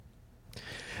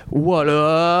What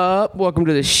up? Welcome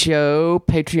to the show.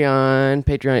 Patreon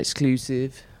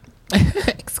exclusive.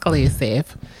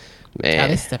 Exclusive. Man. Oh,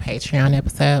 this is a Patreon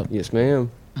episode? Yes,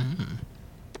 ma'am.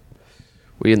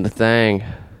 We in the thing.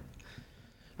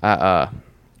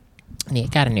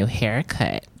 Nick got a new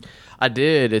haircut. I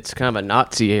did. It's kind of a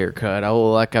Nazi haircut.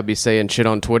 I'd be saying shit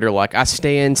on Twitter like, I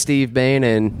stand Steve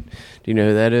Bannon. Do you know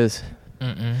who that is?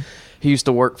 Mm-mm. He used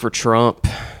to work for Trump.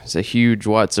 He's a huge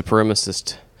white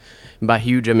supremacist. And by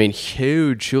huge, I mean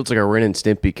huge. He looks like a Ren and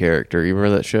Stimpy character. You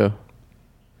remember that show?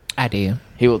 I do.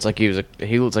 He looks like he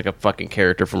looks like a fucking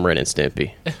character from Ren and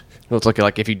Stimpy. He looks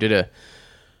like if you did a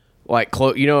you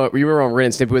remember on Ren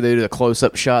and Stimpy where they do the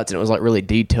close-up shots and it was like really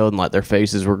detailed and like their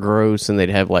faces were gross and they'd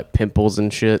have like pimples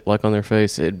and shit like on their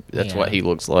face. That's what he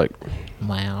looks like.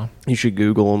 Wow. You should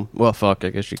Google him. Well, fuck, I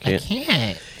guess you can't. I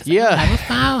can't. Yeah. I have a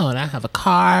phone. I have a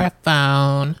car, a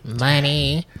phone,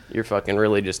 money. You're fucking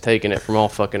really just taking it from all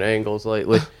fucking angles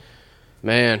lately.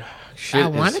 Man, shit I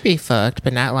want to be fucked,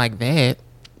 but not like that.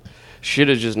 Shit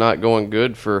is just not going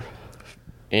good for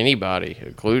anybody,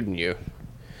 including you.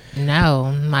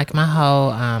 No, like my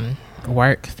whole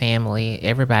work family,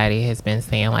 everybody has been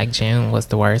saying like June was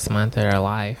the worst month of their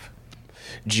life.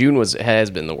 June has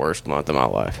been the worst month of my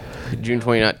life. June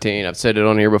 2019, I've said it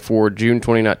on here before. June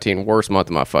 2019, worst month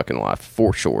of my fucking life,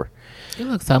 for sure. You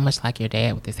look so much like your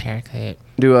dad with this haircut.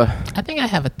 Do I? I think I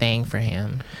have a thing for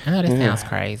him. I know this sounds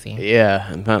crazy. Yeah,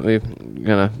 I'm probably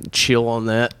gonna chill on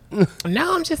that.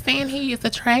 No, I'm just saying he is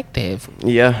attractive.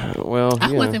 Yeah, well,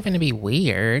 I wasn't going to be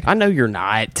weird. I know you're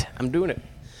not. I'm doing it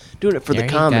for There the he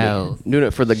comedy. goes. Doing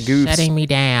it for the goofs. Shutting me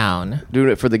down. Doing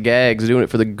it for the gags. Doing it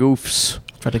for the goofs.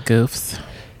 For the goofs.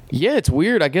 Yeah, it's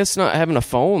weird. I guess not having a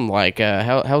phone. Like,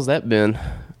 how's that been?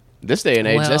 This day and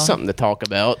age, Well, that's something to talk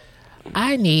about.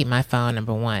 I need my phone,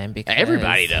 number one, because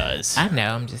Everybody does. I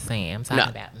know, I'm just saying. I'm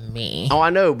talking about me. Oh, I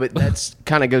know, but that's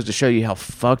kind of goes to show you how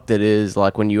fucked it is.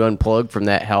 Like when you unplug from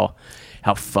that, how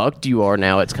fucked you are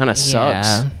now. It's kind of sucks.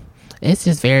 Yeah. It's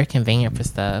just very convenient for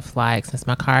stuff. Like, since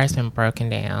my car's been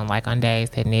broken down, like on days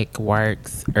that Nick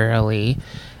works early,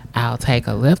 I'll take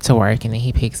a Lyft to work and then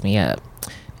he picks me up.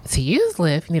 To use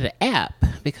Lyft, you need an app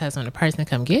because when the person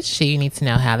come get you, you need to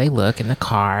know how they look in the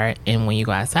car, and when you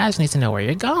go outside, you need to know where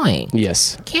you're going.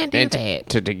 Yes. Can't do And that.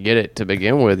 To get it to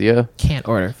begin with, yeah. Can't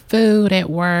order food at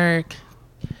work.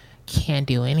 Can't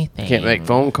do anything. Can't make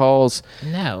phone calls.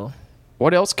 No.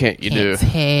 What else can't you do?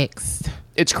 Can't text.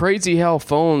 It's crazy how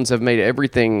phones have made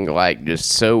everything like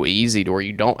just so easy to where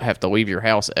you don't have to leave your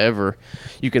house ever.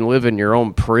 You can live in your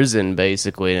own prison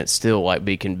basically, and it's still like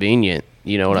be convenient.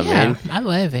 You know what I mean? I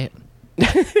love it.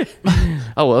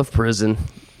 I love prison.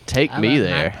 Take me love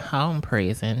there. my home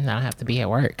prison. I don't have to be at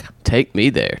work. Take me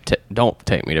there. Don't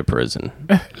take me to prison.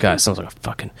 God, it sounds like a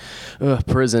fucking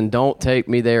prison. Don't take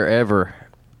me there ever.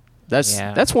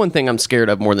 That's one thing I'm scared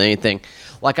of more than anything.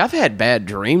 Like, I've had bad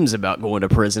dreams about going to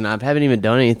prison. I haven't even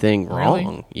done anything wrong.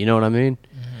 Really? You know what I mean?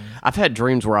 Mm-hmm. I've had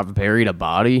dreams where I've buried a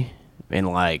body, and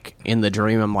like in the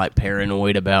dream, I'm like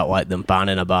paranoid about like them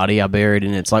finding a body I buried,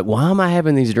 and it's like, why am I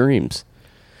having these dreams?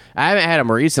 I haven't had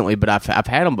them recently, but I've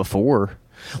had them before.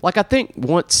 Like, I think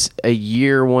once a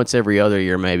year, once every other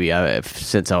year, maybe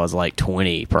since I was like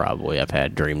 20, probably I've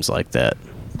had dreams like that.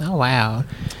 Oh, wow.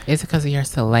 Is it because of your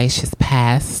salacious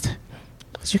past?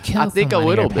 Did you kill I think a someone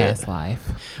little in your bit. past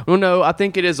life? Well, no, I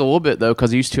think it is a little bit though,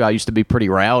 because I used to be pretty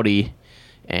rowdy,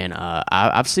 and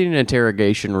I've seen an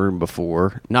interrogation room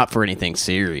before, not for anything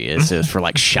serious. It was for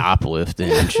like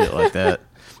shoplifting and shit like that.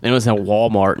 And it was a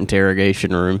Walmart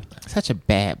interrogation room. Such a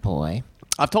bad boy.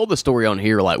 I've told the story on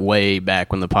here like way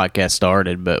back when the podcast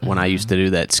started, but when I used to do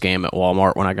that scam at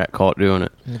Walmart when I got caught doing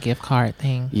it. The gift card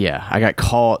thing. Yeah, I got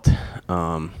caught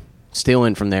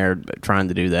stealing from there, trying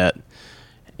to do that,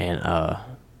 and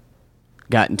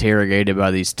got interrogated by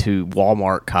these two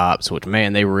Walmart cops, which,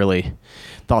 man, they really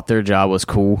thought their job was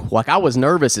cool. Like, I was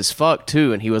nervous as fuck,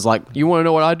 too, and he was like, you want to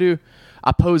know what I do?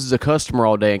 I pose as a customer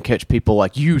all day and catch people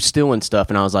like you stealing stuff.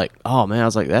 And I was like, oh, man,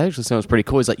 that actually sounds pretty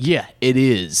cool. He's like, yeah, it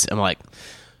is. I'm like,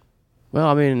 well,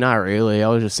 I mean, not really. I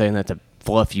was just saying that to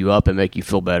fluff you up and make you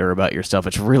feel better about yourself.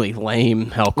 It's really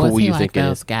lame how cool Was he you like think it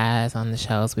those is. guys on the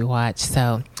shows we watch?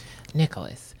 So,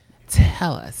 Nicholas,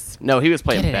 tell us. No, he was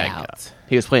playing Get it bad out. cop.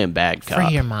 He was playing bad cop.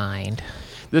 Free your mind.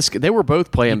 They were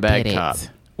both playing You bad did it. cop.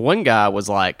 One guy was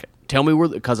like, tell me where,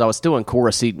 because I was still in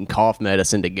Coracetin cough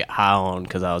medicine to get high on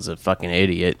because I was a fucking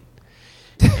idiot.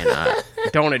 And I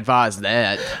don't advise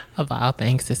that. Of all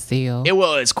things to steal.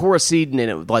 It's Coracetin,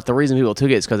 and like the reason people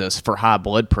took it is because it was for high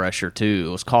blood pressure too.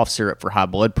 It was cough syrup for high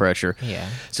blood pressure. Yeah.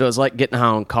 So it was like getting high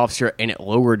on cough syrup, and it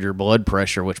lowered your blood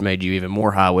pressure, which made you even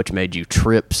more high, which made you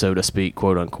trip, so to speak,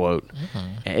 quote unquote. Mm-hmm.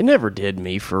 And it never did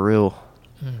me for real.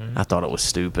 I thought it was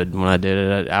stupid when I did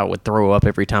it. I would throw up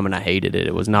every time, and I hated it.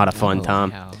 It was not a fun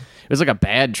time. Wow. It was like a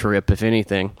bad trip, if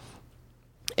anything.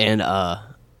 And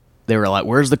they were like,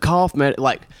 "Where's the cough med?"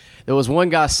 Like, there was one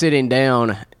guy sitting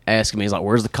down asking me, he's like,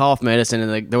 "Where's the cough medicine?"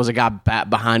 And there was a guy back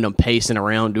behind him pacing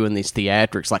around doing these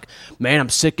theatrics, like, "Man, I'm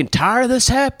sick and tired of this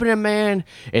happening, man.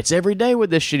 It's every day with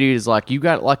this shit." He's like, "You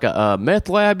got like a meth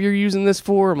lab you're using this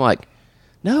for?" I'm like,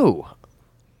 "No.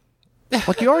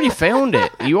 Like, you already found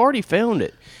it. You already found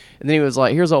it." And then he was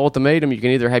like, "Here's an ultimatum. You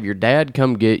can either have your dad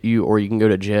come get you or you can go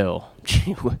to jail."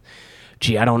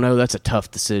 Gee, I don't know. That's a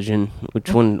tough decision.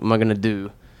 Which one am I going to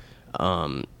do?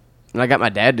 And I got my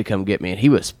dad to come get me, and he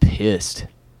was pissed.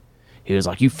 He was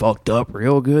like, "You fucked up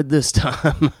real good this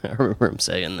time." I remember him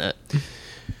saying that.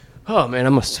 Oh, man,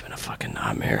 that must have been a fucking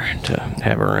nightmare to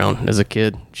have around as a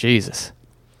kid. Jesus.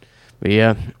 But,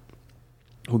 yeah,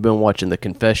 we've been watching the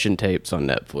confession tapes on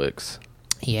Netflix.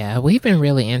 Yeah, we've been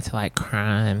really into like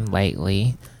crime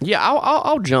lately. Yeah,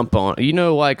 I'll jump on. You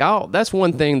know, like, that's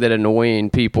one thing that annoying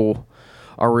people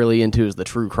are really into is the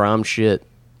true crime shit.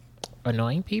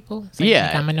 Annoying people? So you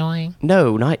think I'm annoying?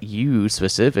 No, not you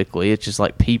specifically. It's just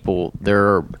like people that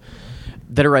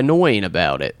are annoying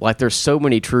about it. Like, there's so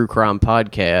many true crime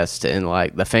podcasts, and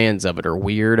like the fans of it are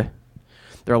weird.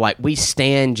 They're like, "We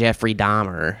stan Jeffrey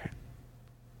Dahmer.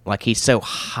 Like, he's so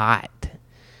hot.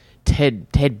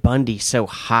 Ted Bundy's so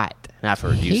hot." I've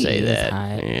heard you He say is that.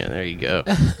 hot. Yeah, there you go.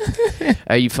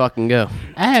 How you fucking go?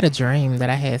 I had a dream that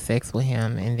I had sex with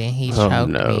him, and then he choked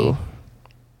me.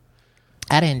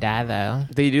 I didn't die though.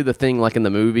 Did he do the thing like in the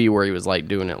movie where he was like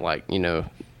doing it like, you know,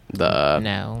 the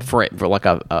No. for like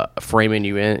a framing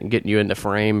you in, getting you into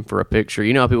frame for a picture?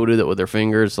 You know how people do that with their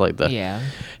fingers, like Yeah.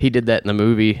 He did that in the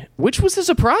movie, which was a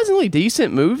surprisingly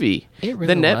decent movie. It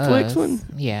really the Netflix was. one.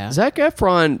 Yeah. Zac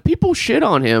Efron. People shit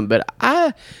on him, but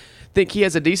I think he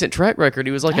has a decent track record.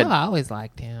 He was like I always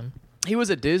liked him. he was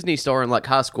a Disney star in like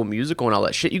High School Musical and all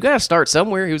that shit. You got to start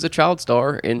somewhere. He was a child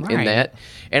star in Right. that,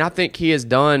 and I think he has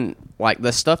done like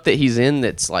the stuff that he's in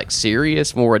that's like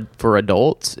serious, more for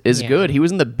adults, is Yeah. good. He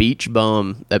was in the Beach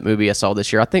Bum, that movie I saw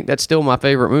this year. I think that's still my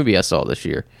favorite movie I saw this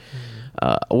year.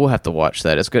 We'll have to watch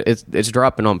that. It's good. It's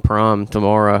dropping on Prime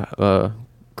tomorrow.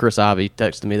 Chris Ivy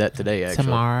texted me that today. Actually,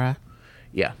 Tamara.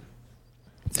 yeah,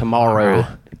 tomorrow.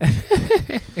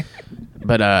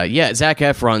 But yeah, Zac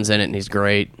Efron's in it, and he's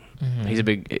great. He's a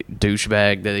big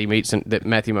douchebag that he meets that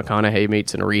Matthew McConaughey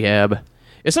meets in Rehab.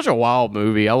 It's such a wild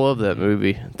movie. I love that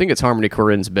movie. I think it's Harmony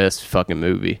Korine's best fucking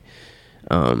movie.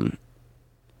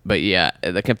 But yeah,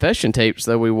 the confession tapes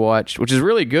that we watched, which is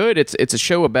really good. It's a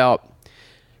show about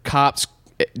cops,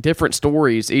 different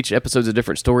stories. Each episode's a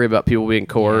different story about people being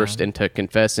coerced into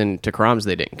confessing to crimes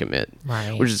they didn't commit.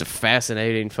 Right. Which is a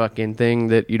fascinating fucking thing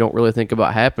that you don't really think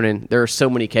about happening. There are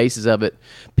so many cases of it.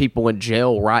 People in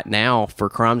jail right now for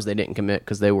crimes they didn't commit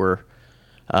because they were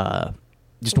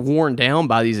just worn down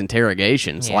by these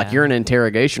interrogations. Yeah. Like, you're in an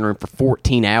interrogation room for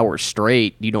 14 hours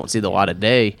straight. You don't see the light of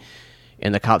day.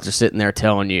 And the cops are sitting there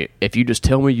telling you, if you just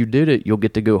tell me you did it, you'll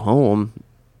get to go home.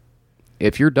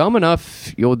 If you're dumb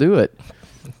enough, you'll do it.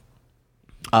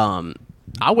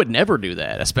 I would never do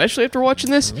that, especially after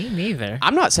watching this. Me neither.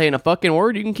 I'm not saying a fucking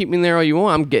word. You can keep me in there all you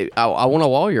want. I want a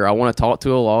lawyer. I want to talk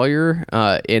to a lawyer,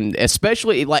 and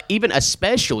especially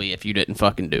if you didn't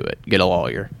fucking do it, get a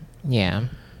lawyer. Yeah.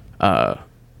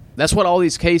 That's what all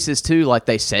these cases too. Like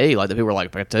they say, like the people are like,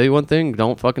 if I tell you one thing,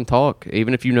 don't fucking talk.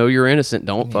 Even if you know you're innocent,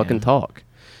 don't fucking talk.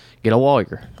 Get a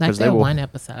lawyer. Like that one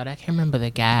episode, I can't remember the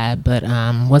guy, but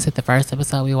was it the first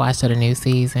episode we watched of the new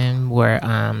season where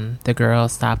the girl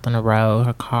stopped on the road,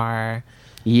 her car,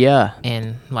 Yeah.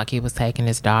 and like he was taking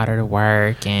his daughter to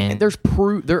work, and There's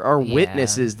proof. There are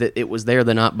witnesses that it was there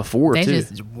the night before they too.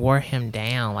 just wore him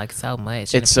down like so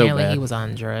much. And It's so apparently bad. he was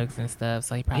on drugs and stuff,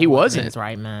 so he probably He wasn't wasn't. in his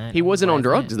right mind. He wasn't on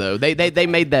drugs though. They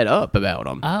made that up about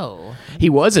him. Oh,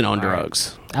 He wasn't on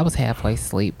drugs. I was halfway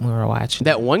asleep when we were watching.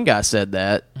 That one guy said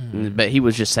that, but he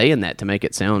was just saying that to make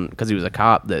it sound because he was a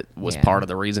cop that was Yeah. part of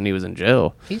the reason he was in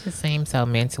jail. He just seems so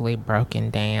mentally broken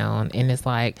down, and it's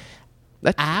like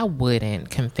I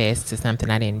wouldn't confess to something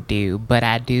I didn't do, but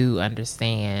I do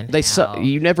understand.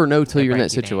 You never know till they you're in break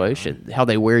that you situation, how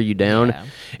they wear you down, Yeah.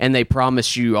 and they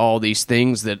promise you all these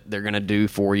things that they're gonna do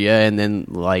for you, and then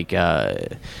like,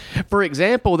 for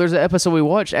example, there's an episode we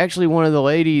watched. Actually, one of the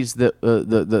ladies, the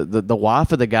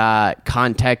wife of the guy,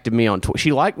 contacted me on.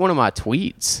 She liked one of my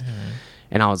tweets,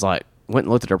 and I was like, went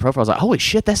and looked at her profile. I was like, holy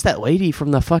shit, that's that lady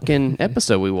from the fucking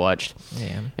episode we watched.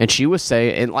 Yeah. And she was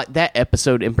saying, and like that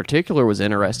episode in particular was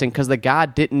interesting because the guy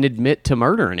didn't admit to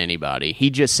murdering anybody. He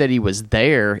just said he was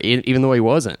there, even though he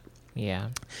wasn't. Yeah.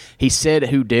 He said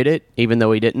who did it, even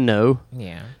though he didn't know.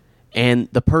 Yeah. And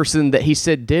the person that he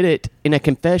said did it in a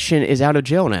confession is out of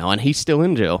jail now, and he's still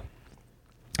in jail.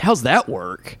 How's that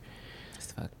work?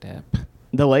 It's fucked up.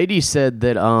 The lady said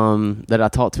that that I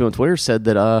talked to on Twitter said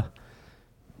that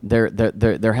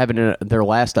they're having their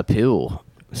last appeal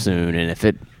soon,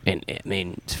 and I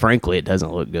mean, frankly, it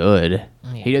doesn't look good.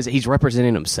 Yeah. He's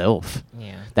representing himself.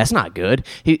 Yeah. That's not good.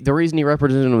 The reason he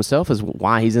represented himself is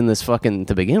why he's in this fucking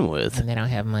to begin with. And they don't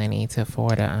have money to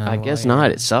afford a I guess lawyer.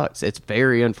 not. It sucks. It's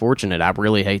very unfortunate. I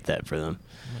really hate that for them.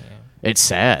 Yeah. It's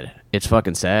sad. It's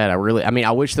fucking sad.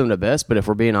 I wish them the best, but if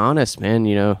we're being honest,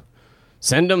 man,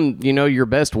 send them, your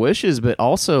best wishes, but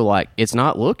also, like, it's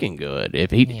not looking good.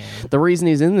 The reason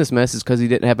he's in this mess is because he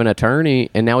didn't have an attorney,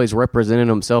 and now he's representing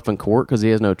himself in court because he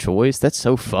has no choice. That's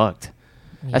so fucked.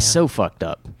 That's so fucked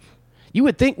up. You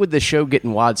would think with the show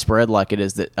getting widespread like it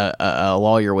is that a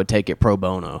lawyer would take it pro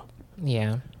bono.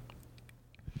 Yeah.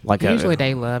 Like Usually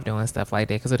they love doing stuff like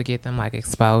that because it'll get them, like,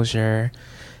 exposure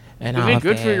and all it'd of be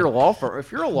good that. for your law firm.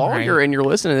 If you're a lawyer Right. and you're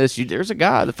listening to this, there's a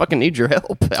guy that fucking needs your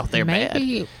help out there,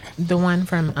 Maybe bad. the one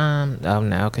from, oh,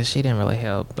 no, because she didn't really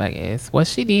help, I guess. Well,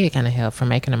 she did kind of help for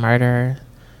making a murder.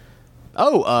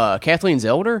 Oh, Kathleen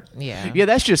Zelder? Yeah. Yeah,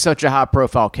 that's just such a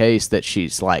high-profile case that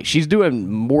she's doing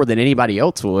more than anybody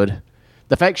else would.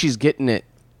 The fact she's getting it,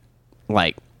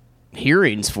 like,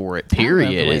 hearings for it, I love period,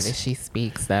 the way is... that she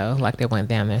speaks, though. Like, they went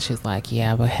down there, she's like,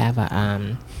 yeah, we'll have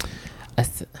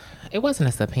it wasn't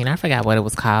a subpoena. I forgot what it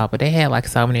was called, but they had, like,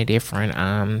 so many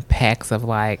different packs of,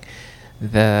 like,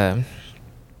 it's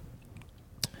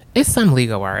some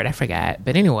legal word. I forgot.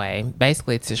 But anyway,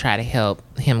 basically to try to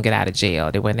help him get out of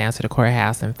jail. They went down to the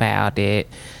courthouse and filed a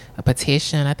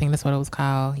petition. I think that's what it was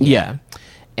called. Yeah.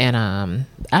 And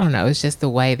I don't know. It's just the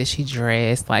way that she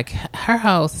dressed. Like, her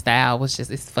whole style was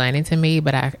just, it's funny to me,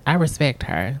 but I respect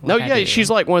her. No, Like, I yeah, do. she's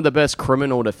like one of the best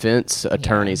criminal defense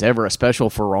attorneys ever, especially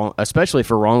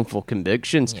for wrongful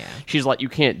convictions. Yeah. She's like, you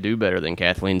can't do better than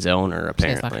Kathleen Zellner, She apparently.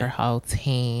 has, like, her whole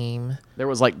team. There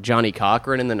was like Johnny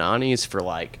Cochran in the 90s for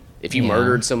like, if you Yeah.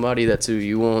 murdered somebody, that's who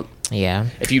you want. Yeah.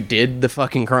 If you did the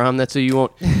fucking crime, that's who you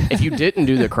want. If you didn't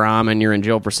do the crime and you're in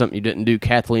jail for something you didn't do,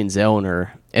 Kathleen Zellner,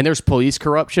 and there's police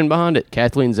corruption behind it,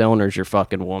 Kathleen Zellner's your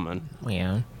fucking woman.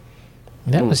 Yeah.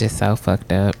 That was just so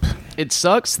fucked up. It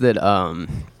sucks that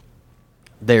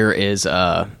there is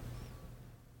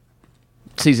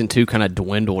season 2 kind of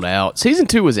dwindled out. Season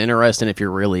 2 was interesting if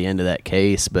you're really into that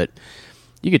case, but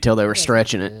you could tell they were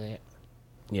stretching it.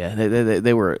 Yeah,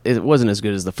 they were. It wasn't as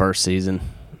good as the first season.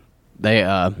 They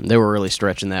were really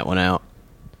stretching that one out.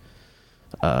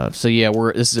 So yeah,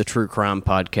 this is a true crime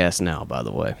podcast now, by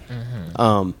the way.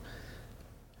 Mm-hmm.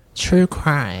 True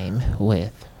crime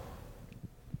with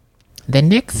the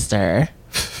Nickster.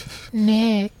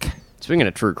 Nick. Speaking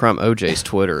of true crime, OJ's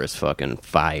Twitter is fucking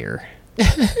fire.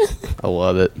 I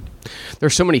love it.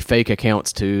 There's so many fake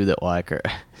accounts too that like are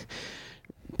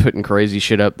putting crazy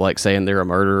shit up, like saying they're a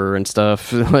murderer and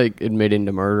stuff, like admitting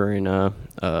to murdering. Do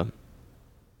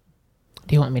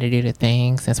you want me to do the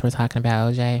thing since we're talking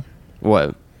about OJ?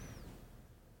 What?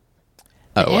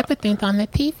 Everything on the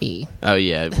TV. Oh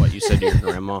yeah, what you said to your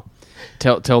grandma.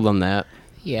 Tell them that.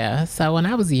 Yeah, so when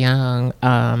I was young,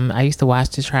 I used to watch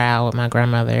the trial with my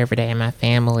grandmother every day in my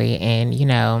family,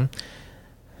 and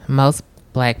most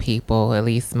black people, at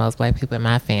least most black people in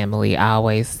my family,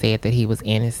 always said that he was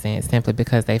innocent simply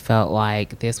because they felt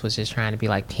like this was just trying to be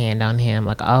like pinned on him,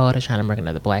 like, oh, they're trying to bring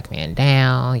another black man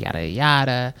down, yada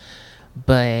yada.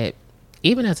 But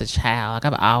even as a child,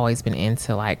 like, I've always been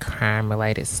into like crime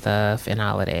related stuff and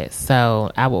all of that,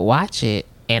 so I would watch it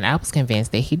and I was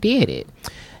convinced that he did it.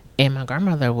 And my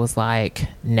grandmother was like,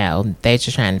 no, they're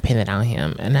just trying to pin it on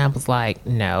him. And I was like,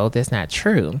 no, that's not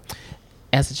true.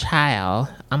 As a child,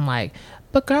 I'm like,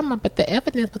 but grandma, but the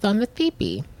evidence was on the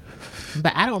TV.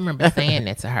 But I don't remember saying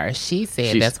that to her. She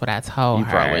said that's what I told her.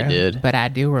 You probably did. But I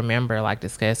do remember like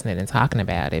discussing it and talking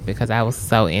about it because I was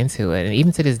so into it. And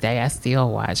even to this day, I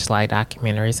still watch like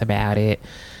documentaries about it.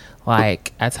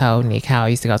 Like, I told Nick how I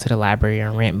used to go to the library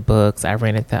and rent books. I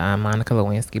rented the Monica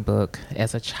Lewinsky book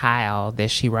as a child that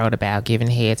she wrote about giving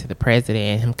head to the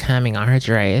president, him coming on her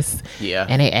dress. Yeah.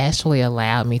 And it actually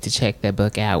allowed me to check that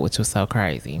book out, which was so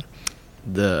crazy.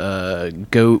 The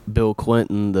GOAT Bill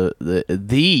Clinton,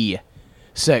 the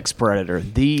sex predator,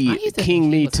 the King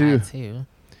Me Too.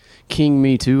 King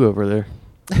Me Too over there.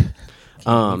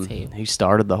 He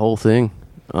started the whole thing.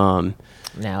 No,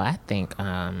 I think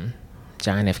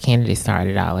John F. Kennedy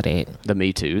started all of that. The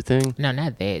Me Too thing? No,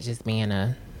 not that. Just being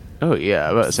a... Oh, yeah.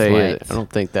 I was about to say, Slut. I don't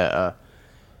think that...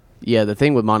 yeah, the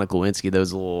thing with Monica Lewinsky, that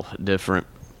was a little different.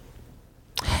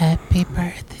 Happy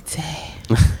birthday,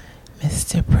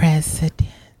 Mr. President.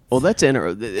 Well, it's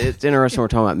interesting we're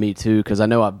talking about Me Too, because I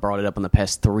know I've brought it up on the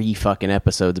past 3 fucking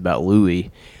episodes about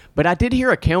Louis. But I did hear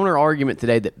a counter argument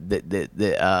today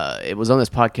that it was on this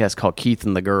podcast called Keith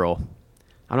and the Girl.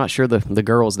 I'm not sure the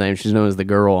girl's name. She's known as the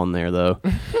girl on there, though.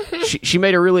 she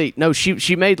made a really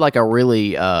she made like a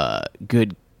really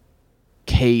good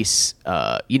case,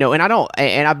 and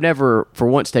I've never for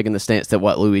once taken the stance that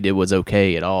what Louis did was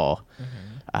okay at all.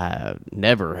 I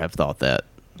never have thought that.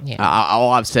 Yeah.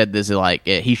 All I've said is like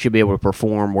he should be able to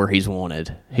perform where he's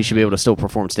wanted. He should be able to still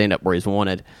perform stand up where he's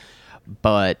wanted.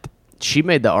 But she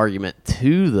made the argument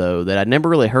too, though, that I never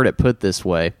really heard it put this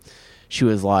way. She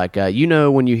was like,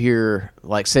 when you hear,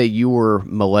 like, say you were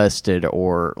molested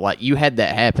or like you had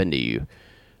that happen to you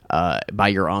by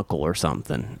your uncle or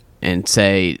something, and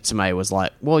say somebody was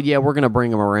like, well, yeah, we're going to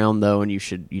bring him around, though, and you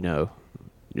should,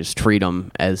 just treat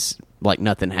him as like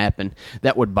nothing happened.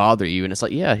 That would bother you. And it's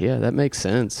like, yeah, that makes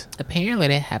sense. Apparently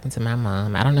that happened to my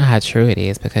mom. I don't know how true it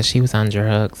is because she was on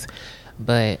drugs,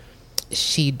 but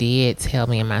she did tell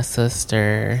me and my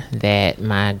sister that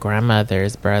my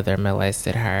grandmother's brother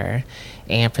molested her.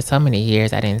 And for so many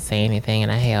years, I didn't say anything,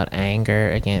 and I held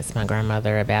anger against my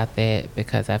grandmother about that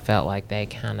because I felt like they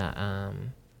kind of,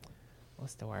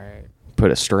 what's the word?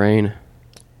 Put a strain.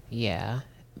 Yeah.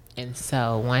 And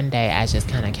so one day I just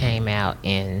kind of came out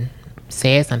and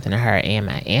said something to her and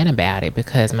my aunt about it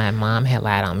because my mom had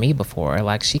lied on me before.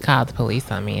 Like, she called the police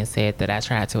on me and said that I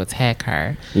tried to attack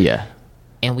her. Yeah.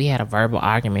 And we had a verbal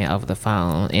argument over the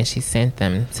phone, and she sent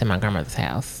them to my grandmother's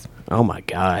house. Oh, my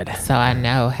God. So I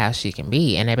know how she can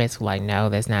be. And they basically like, no,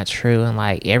 that's not true. And,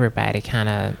 like, everybody kind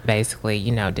of basically,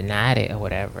 denied it or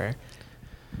whatever.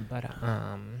 But,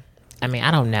 I mean,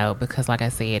 I don't know because, like I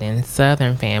said, in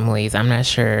Southern families, I'm not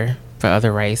sure for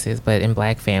other races, but in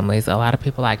Black families, a lot of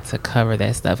people like to cover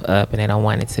that stuff up, and they don't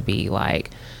want it to be, like,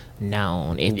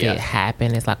 known. If it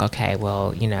happened, it's like, okay,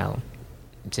 well,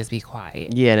 just be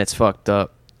quiet. Yeah, and it's fucked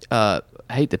up. I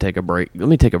hate to take a break. Let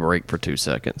me take a break for 2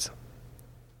 seconds.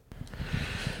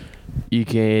 You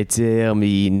can't tell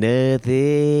me nothing.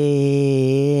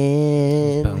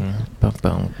 Boom, boom,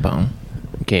 boom, boom.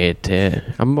 Can't tell.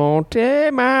 I'm gonna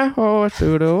take my horse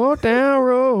through the old town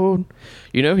road.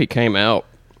 He came out.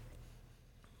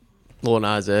 Lil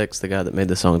Nas X, the guy that made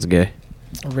the songs, gay.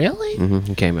 Really? Mm-hmm.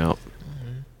 He came out.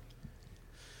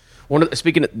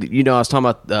 Speaking of, I was talking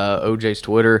about OJ's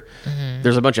Twitter. Mm-hmm.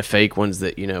 There's a bunch of fake ones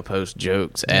that, post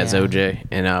jokes as OJ.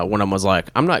 And one of them was like,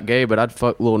 I'm not gay, but I'd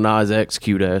fuck Lil Nas X,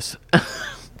 cute ass.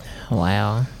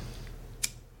 Wow.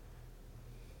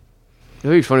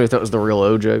 It'd be funny if that was the real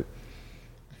OJ.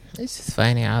 It's just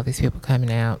funny, all these people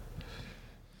coming out.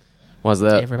 Why's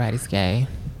that? Everybody's gay.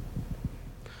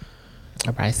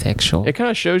 Or bisexual. It kind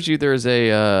of shows you there's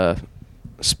a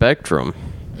spectrum.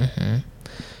 Mm-hmm.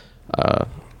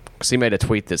 Because he made a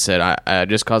tweet that said, I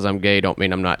just because I'm gay don't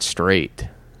mean I'm not straight.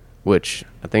 Which,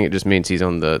 I think it just means he's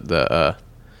on the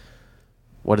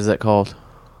what is that called?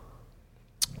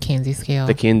 Kinsey scale.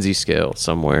 The Kinsey scale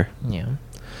somewhere. Yeah.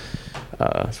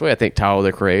 That's the way I think Tyler,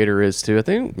 the Creator, is too. I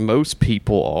think most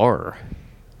people are.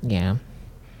 Yeah.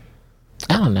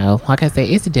 I don't know. Like I said,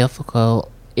 it's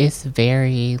difficult. It's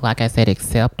very, like I said,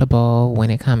 acceptable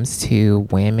when it comes to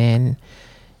women.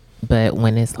 But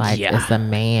when it's like it's a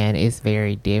man, it's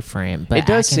very different. But it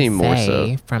does seem more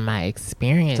so. From my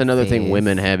experience, it's another thing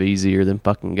women have easier than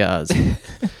fucking guys.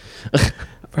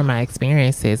 From my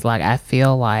experiences, like I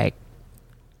feel like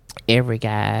every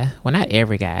guy, well, not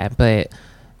every guy, but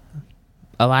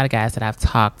a lot of guys that I've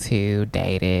talked to,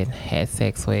 dated, had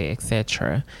sex with,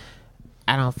 etc.,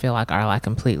 I don't feel like are like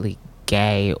completely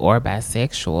gay or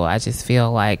bisexual. I just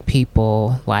feel like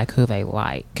people like who they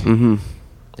like. Mm-hmm.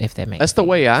 If that makes That's sense. the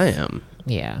way I am.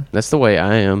 Yeah. That's the way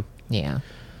I am. Yeah.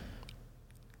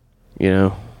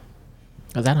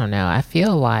 Because I don't know. I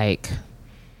feel like,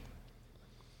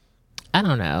 I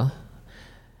don't know.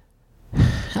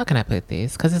 How can I put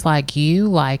this? Because it's like you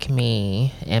like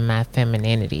me and my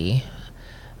femininity,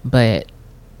 but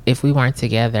if we weren't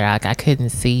together, like I couldn't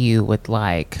see you with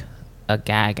like a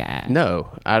guy. No,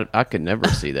 I could never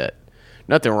see that.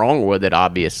 Nothing wrong with it,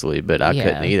 obviously, but I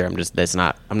couldn't either.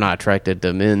 I'm not attracted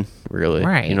to men, really.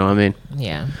 Right. You know what I mean?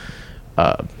 Yeah.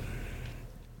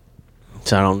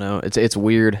 So I don't know. It's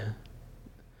weird.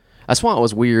 That's why it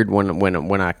was weird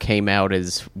when I came out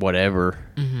as whatever,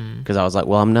 because I was like,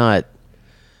 well, I'm not.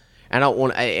 I don't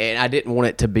want. And I didn't want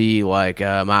it to be like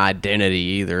my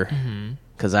identity either,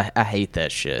 because I hate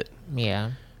that shit.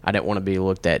 Yeah. I didn't want to be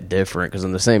looked at different because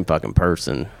I'm the same fucking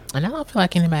person. And I don't feel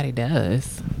like anybody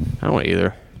does. I don't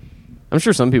either. I'm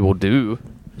sure some people do.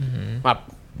 Mm-hmm. My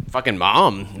fucking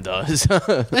mom does.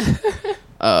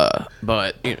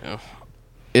 But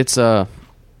it's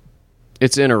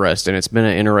it's interesting. It's been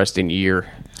an interesting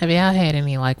year. Have y'all had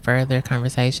any like further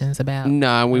conversations about?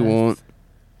 Nah, we won't.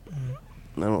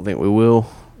 I don't think we will.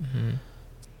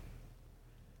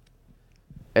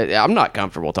 I'm not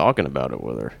comfortable talking about it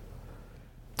with her.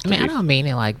 I mean, I don't mean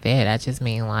it like that. I just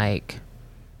mean like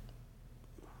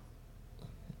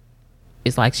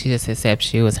it's like she just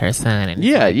accepts you as her son, and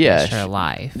it's her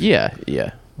life. Yeah.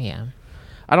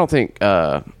 I don't think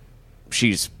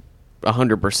she's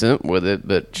 100% with it,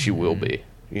 but she will be.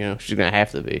 You know, she's gonna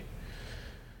have to be.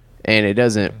 And it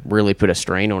doesn't really put a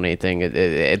strain on anything.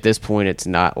 At this point, it's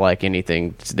not like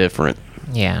anything's different.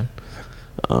 Yeah.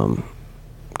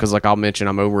 Because like I'll mention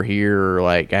I'm over here, or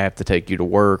like I have to take you to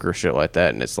work or shit like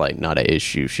that, and it's like not an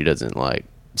issue. She doesn't like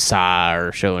sigh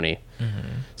or show any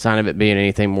sign of it being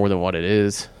anything more than what it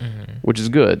is, which is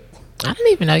good. I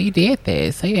didn't even know you did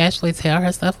this. So you actually tell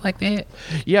her stuff like that?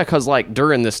 Yeah, because like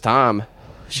during this time,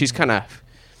 she's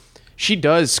she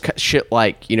does shit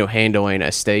like, you know, handling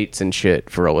estates and shit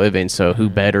for a living. So who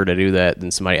better to do that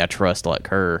than somebody I trust like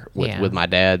her with my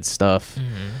dad's stuff.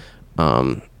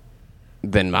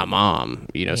 Than my mom,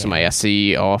 you know, somebody I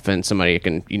see often, somebody I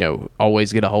can, you know,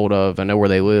 always get a hold of. I know where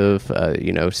they live,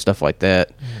 you know, stuff like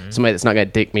that. Somebody that's not going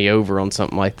to dick me over on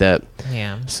something like that.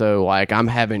 Yeah. So, like, I'm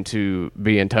having to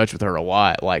be in touch with her a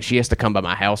lot. Like, she has to come by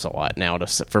my house a lot now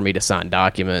for me to sign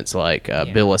documents, like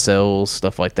bill of sales,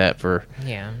 stuff like that for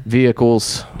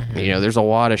vehicles. You know, there's a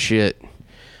lot of shit.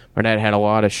 My dad had a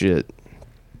lot of shit.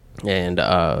 And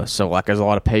so like there's a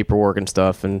lot of paperwork and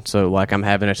stuff, and so like I'm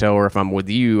having to tell her if I'm with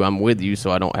you,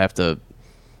 so I don't have to,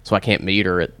 so I can't meet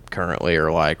her currently,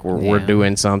 or like we're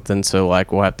doing something, so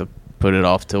like we'll have to put it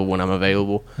off till when I'm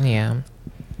available. Yeah.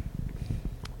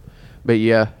 But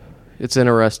yeah, it's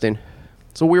interesting.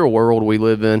 It's a weird world we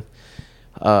live in.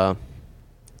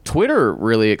 Twitter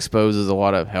really exposes a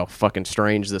lot of how fucking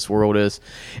strange this world is.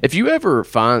 If you ever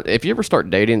start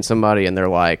dating somebody and they're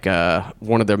like,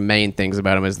 one of their main things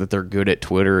about them is that they're good at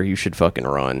Twitter, you should fucking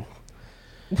run.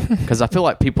 Because I feel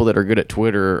like people that are good at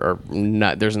Twitter are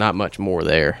not. There's not much more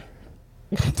there.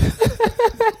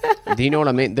 Do you know what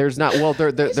I mean? There's not. Well,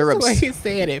 they're the way you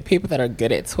said it. People that are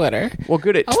good at Twitter. Well,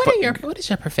 good at. What is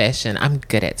your profession? I'm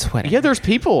good at Twitter. Yeah, there's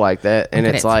people like that, and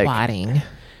it's like twatting.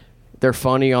 They're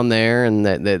funny on there, and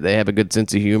they have a good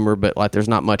sense of humor, but like there's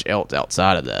not much else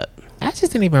outside of that. I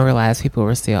just didn't even realize people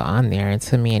were still on there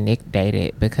until me and Nick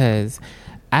dated, because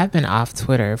I've been off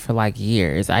Twitter for like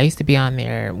years. I used to be on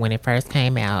there when it first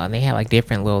came out, and they had like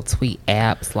different little tweet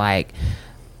apps. Like,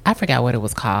 I forgot what it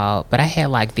was called, but I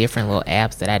had like different little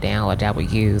apps that I downloaded that I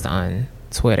would use on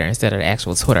Twitter instead of the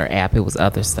actual Twitter app. It was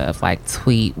other stuff like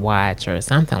Tweet Watch or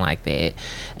something like that,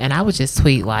 and I would just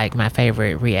tweet like my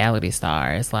favorite reality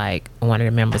stars, like one of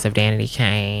the members of Danity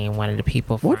Kane, one of the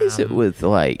people from what is it with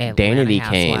like Danity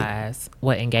Kane?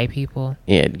 What, and gay people?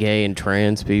 Yeah, gay and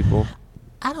trans people.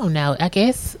 I don't know. I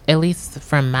guess at least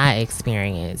from my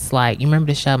experience, like you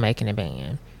remember the show Making a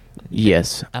Band?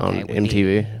 Yes, on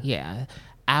MTV. Yeah.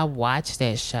 I watched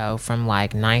that show from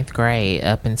like 9th grade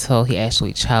up until he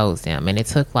actually chose them, and it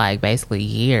took like basically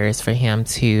years for him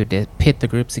to put the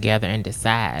group together and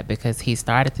decide, because he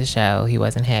started the show, he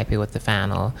wasn't happy with the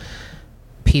final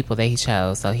people that he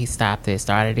chose, so he stopped it,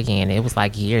 started again. It was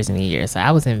like years and years. So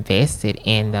I was invested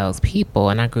in those people,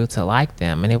 and I grew to like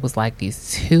them. And it was like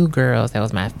these two girls that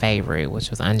was my favorite, which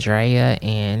was Andrea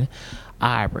and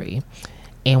Aubrey.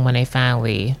 And when they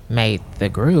finally made the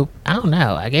group, I don't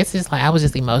know. I guess it's like I was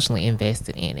just emotionally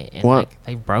invested in it. And like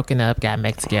they've broken up, got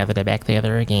back together, they're back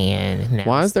together again. Now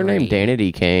why is their name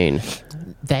Danity Kane?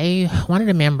 One of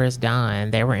the members, Dawn,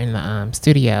 they were in the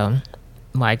studio,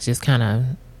 like just kind of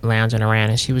lounging around,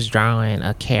 and she was drawing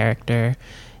a character,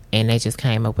 and they just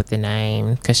came up with the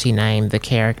name because she named the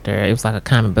character. It was like a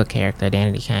comic book character,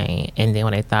 Danity Kane. And then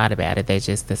when they thought about it, they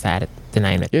just decided to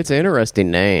name it. It's an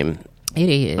interesting name. It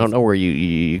is. I don't know where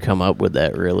you come up with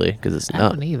that, really, because it's not. I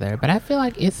don't either, but I feel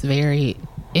like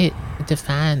it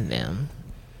defined them.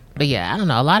 But yeah, I don't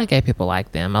know. A lot of gay people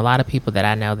like them. A lot of people that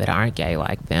I know that aren't gay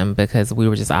like them, because we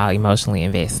were just all emotionally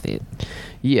invested.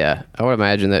 Yeah, I would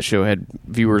imagine that show had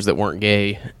viewers that weren't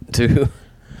gay, too.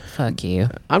 Fuck you.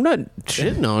 I'm not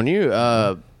shitting on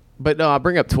you. But no, I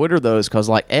bring up Twitter though, because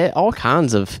like there's all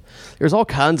kinds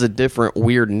of different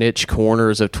weird niche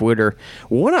corners of Twitter.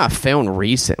 One I found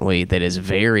recently that is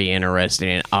very interesting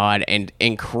and odd and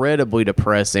incredibly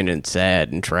depressing and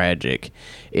sad and tragic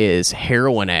is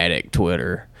heroin addict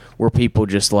Twitter, where people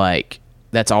just like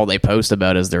that's all they post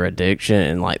about is their addiction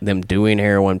and like them doing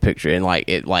heroin picture and like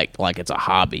it's a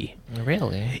hobby.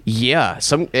 Really? Yeah.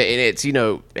 And it's, you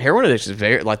know, heroin addiction is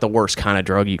very like the worst kind of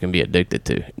drug you can be addicted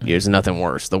to. There's nothing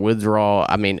worse. The withdrawal.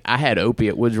 I mean, I had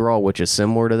opiate withdrawal, which is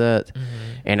similar to that,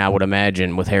 And I would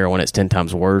imagine with heroin, it's 10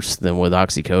 times worse than with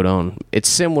oxycodone. It's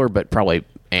similar, but probably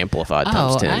amplified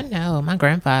times 10. I know. My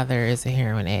grandfather is a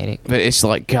heroin addict. But it's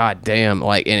like, god damn,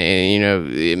 like, and you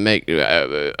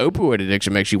know, opioid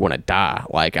addiction makes you want to die.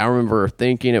 Like, I remember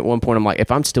thinking at one point, I'm like,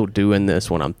 if I'm still doing this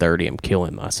when I'm 30, I'm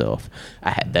killing myself.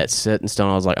 I had that set in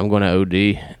stone. I was like, I'm going to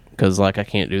OD because, like, I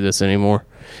can't do this anymore.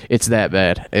 It's that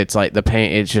bad. It's like the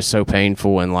pain. It's just so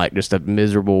painful and like just a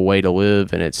miserable way to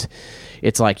live. And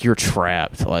it's like you're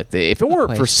trapped. Like if it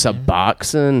weren't for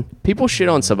Suboxone, people shit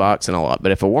on Suboxone a lot,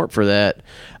 but if it weren't for that,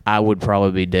 I would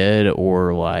probably be dead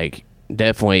or like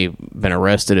definitely been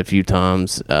arrested a few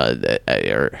times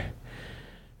or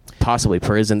possibly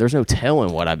prison. There's no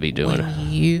telling what I'd be doing.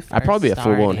 I'd probably be a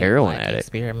full-blown heroin addict.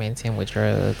 Experimenting with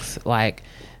drugs, like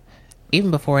even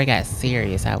before it got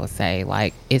serious, I would say,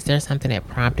 like, is there something that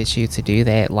prompted you to do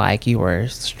that? Like you were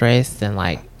stressed and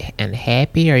like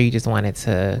happy, or you just wanted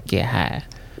to get high?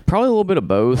 Probably a little bit of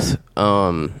both.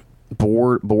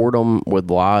 Boredom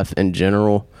with life in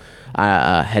general.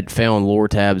 I had found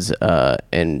Lortabs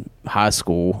in high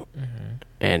school,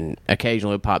 and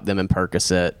occasionally popped them in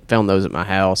Percocet. Found those at my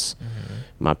house,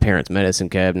 my parents' medicine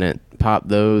cabinet. Popped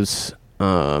those.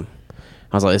 I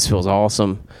was like, this feels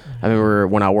awesome. I remember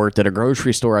when I worked at a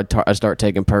grocery store, I'd start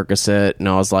taking Percocet, and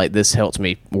I was like, this helps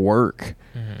me work.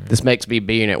 This makes me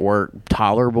being at work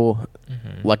tolerable.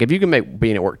 Like, if you can make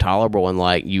being at work tolerable and,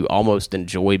 like, you almost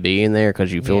enjoy being there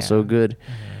because you feel so good,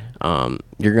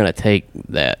 you're going to take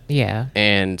that. Yeah.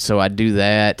 And so I'd do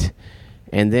that.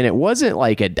 And then it wasn't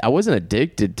like I wasn't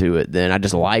addicted to it then. I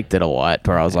just liked it a lot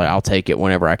where I was like, I'll take it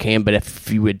whenever I can. But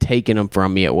if you had taken them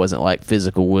from me, it wasn't like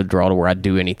physical withdrawal to where I'd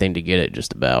do anything to get it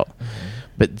just about.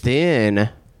 But then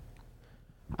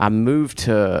I moved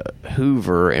to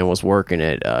Hoover and was working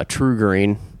at True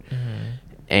Green.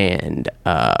 And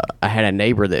I had a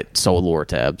neighbor that sold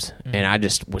Lortabs, and I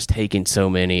just was taking so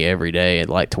many every day, and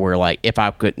like to where like if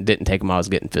I didn't take them, I was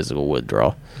getting physical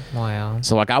withdrawal. Wow.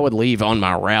 So like I would leave on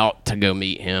my route to go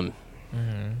meet him,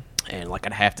 and like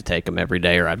I'd have to take them every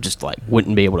day, or I just like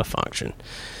wouldn't be able to function.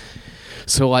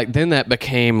 So like then that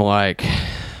became like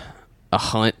a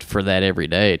hunt for that every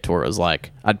day, to where it was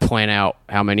like I'd plan out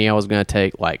how many I was going to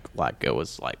take, like it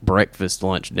was like breakfast,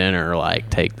 lunch, dinner, like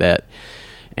take that.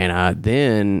 And I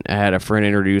had a friend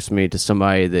introduce me to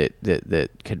somebody that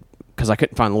could, because I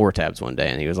couldn't find Lortabs one day,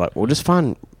 and he was like, well, just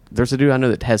find, there's a dude I know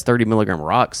that has 30 milligram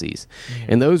Roxys.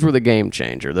 And those were the game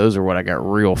changer. Those are what I got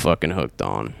real fucking hooked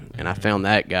on. And I found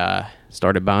that guy,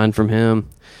 started buying from him.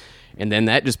 And then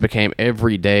that just became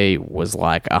every day was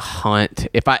like a hunt.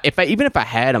 Even if I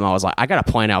had them, I was like, I got to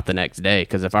plan out the next day,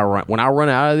 because when I run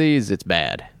out of these, it's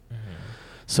bad.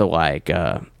 So like,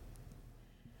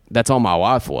 that's all my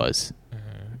life was.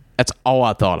 That's all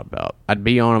I thought about. I'd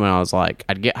be on them, and I was like,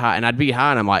 I'd get high, and I'd be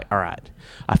high, and I'm like, all right,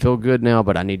 I feel good now,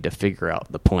 but I need to figure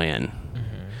out the plan.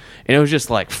 And it was just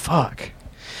like, fuck.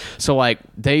 So like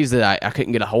days that I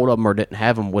couldn't get a hold of them or didn't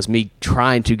have them was me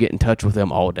trying to get in touch with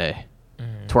him all day,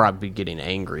 to where I'd be getting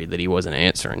angry that he wasn't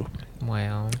answering.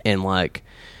 Wow. And like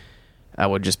I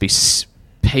would just be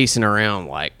pacing around,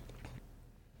 like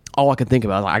all I could think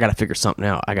about, like, I got to figure something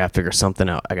out. I got to figure something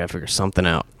out. I got to figure something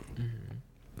out.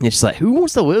 It's just like, who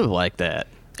wants to live like that?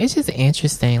 It's just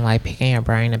interesting, like, picking your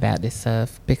brain about this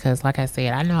stuff, because, like I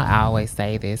said, I know I always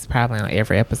say this probably on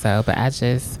every episode, but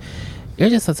you're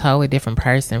just a totally different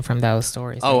person from those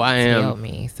stories. Oh, I am.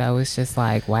 Me. So it's just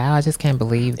like, wow, I just can't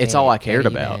believe it's all I cared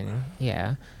about.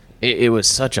 Yeah. It was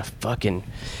such a fucking,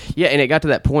 yeah, and it got to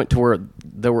that point to where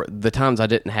there were the times I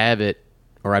didn't have it,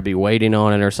 or I'd be waiting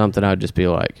on it or something, I'd just be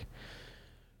like,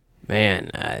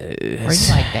 man, were you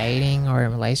like dating or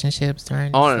in relationships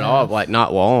during on and off, like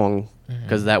not long,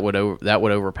 because that would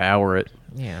overpower it.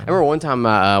 Yeah, I remember one time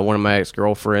one of my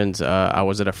ex-girlfriends, I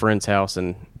was at a friend's house,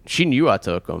 and she knew I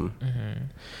took them,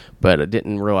 but I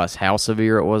didn't realize how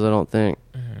severe it was, I don't think.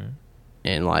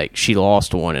 And like she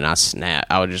lost one, and I snapped.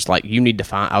 I was just like, you need to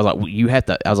find, I was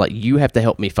like, you have to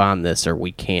help me find this, or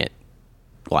we can't,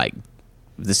 like,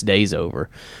 this day's over.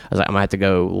 I was like, I'm gonna have to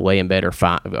go lay in bed,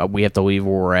 or we have to leave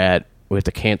where we're at. We have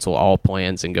to cancel all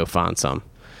plans and go find some.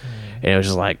 And it was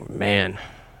just like, man,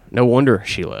 no wonder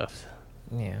she left.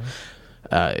 Yeah.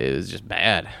 It was just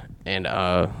bad. And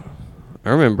I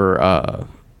remember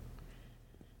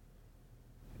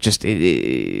just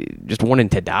wanting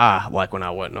to die, like when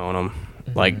I wasn't on them.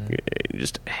 Like,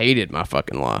 just hated my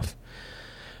fucking life.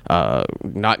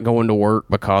 Not going to work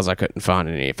because I couldn't find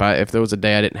any. If there was a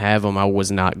day I didn't have them, I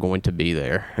was not going to be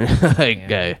there.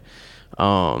 Like,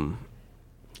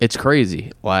 it's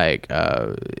crazy. Like,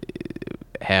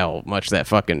 how much that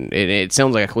fucking, it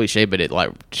sounds like a cliche, but it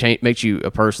like makes you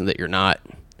a person that you're not.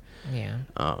 Yeah.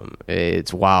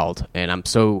 It's wild, and I'm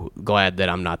so glad that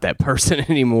I'm not that person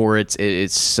anymore.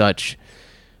 It's such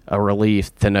a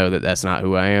relief to know that that's not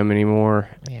who I am anymore.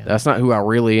 Yeah. That's not who I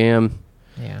really am.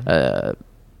 Yeah.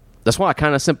 That's why I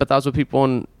kind of sympathize with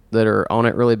people that are on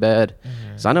it really bad.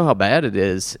 So I know how bad it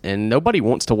is, and nobody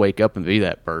wants to wake up and be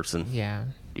that person. Yeah.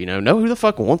 No, who the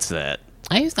fuck wants that?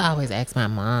 I used to always ask my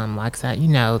mom, like, so,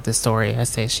 the story. I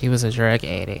said she was a drug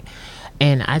addict.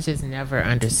 And I just never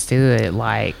understood,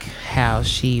 like, how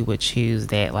she would choose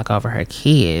that, like, over her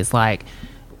kids. Like,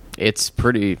 it's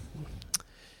pretty...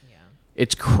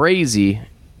 It's crazy,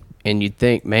 and you'd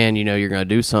think, man, you're going to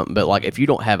do something. But, like, if you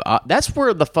don't have... that's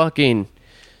where the fucking...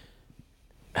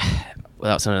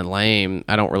 Without sounding lame,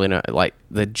 I don't really know. Like,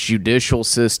 the judicial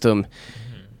system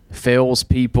fails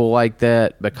people like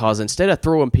that, because instead of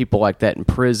throwing people like that in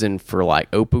prison for like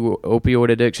opioid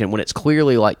addiction, when it's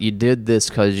clearly like you did this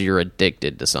because you're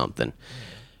addicted to something,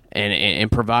 and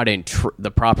providing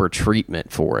the proper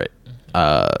treatment for it,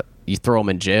 you throw them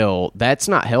in jail. That's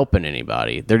not helping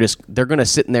anybody. They're going to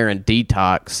sit in there and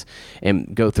detox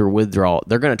and go through withdrawal.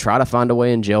 They're going to try to find a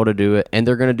way in jail to do it, and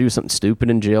they're going to do something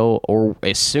stupid in jail, or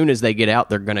as soon as they get out,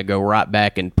 they're going to go right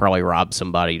back and probably rob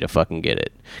somebody to fucking get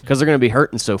it, because they're going to be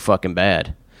hurting so fucking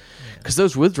bad. Because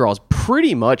those withdrawals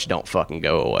pretty much don't fucking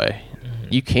go away.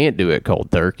 You can't do it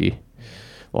cold turkey.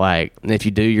 Like, and if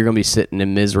you do, you're going to be sitting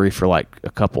in misery for like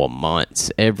a couple of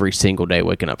months, every single day,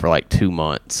 waking up for like 2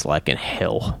 months, like in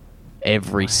hell.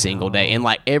 Every single day, and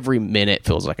like every minute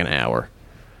feels like an hour.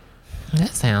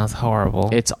 That sounds horrible.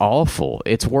 It's awful.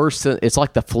 It's worse than, it's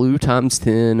like the flu times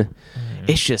 10.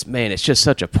 It's just, man, it's just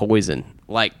such a poison.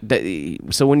 Like,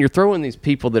 so when you're throwing these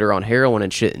people that are on heroin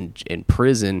and shit in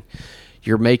prison,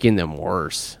 you're making them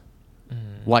worse.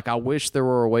 Like, I wish there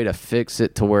were a way to fix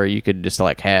it to where you could just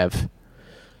like have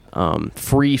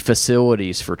free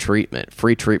facilities for treatment,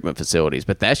 free treatment facilities,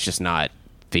 but that's just not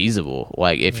feasible.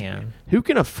 Like, who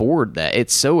can afford that?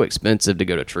 It's so expensive to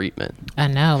go to treatment. I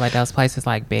know, like those places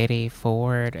like Betty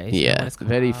Ford.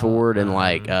 Betty Ford and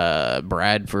like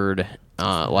Bradford.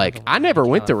 Like, I never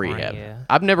went to rehab.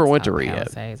 I've never went to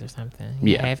rehab. Palisades or something.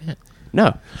 You haven't?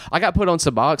 No, I got put on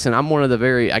Suboxone. I'm one of the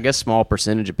very, I guess, small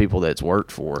percentage of people that's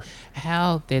worked for.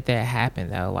 How did that happen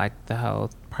though? Like the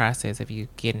whole process of you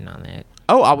getting on that?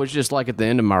 Oh, I was just like at the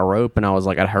end of my rope, and I was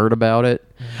like, I'd heard about it.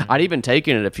 I'd even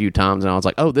taken it a few times, and I was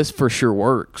like, oh, this for sure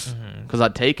works. Because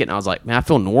I'd take it, and I was like, man, I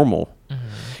feel normal.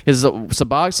 Because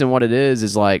Suboxone, what it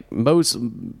is like most,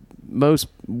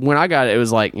 when I got it, it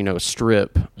was like, a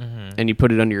strip, and you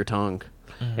put it under your tongue,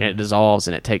 and it dissolves,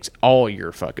 and it takes all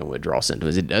your fucking withdrawal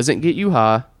symptoms. It doesn't get you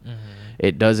high.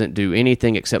 It doesn't do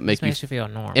anything except makes you feel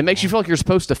normal. It makes you feel like you're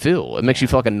supposed to feel. It makes you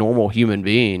feel like a normal human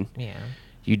being. Yeah.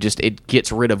 It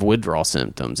gets rid of withdrawal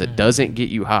symptoms. It doesn't get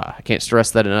you high. I can't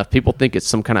stress that enough. People think it's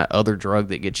some kind of other drug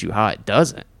that gets you high. It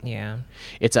doesn't. Yeah.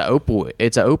 It's a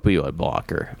opioid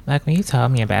blocker. Like when you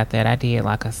told me about that, I did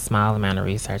like a small amount of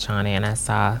research on it, and I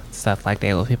saw stuff like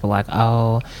that with people like,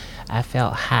 oh, I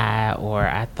felt high, or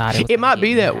I thought it was. It might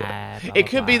be that way. High, it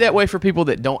could be that way for people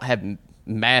that don't have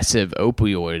massive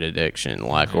opioid addiction,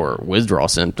 like, or withdrawal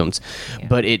symptoms,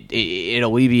 but it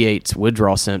alleviates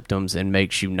withdrawal symptoms and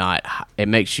makes you not. It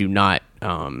makes you not.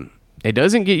 It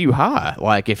doesn't get you high,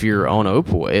 like if you're on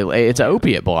opioid. It's an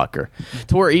opiate blocker,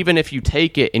 to where even if you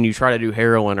take it and you try to do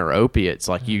heroin or opiates,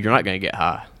 like you're not going to get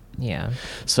high. Yeah.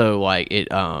 So like it,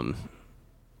 and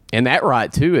that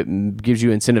right too, it gives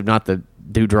you incentive not to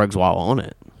do drugs while on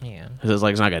it. Yeah. Because it's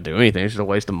like, it's not going to do anything. It's just a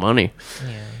waste of money.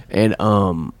 Yeah.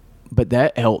 And but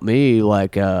that helped me.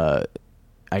 Like, I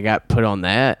got put on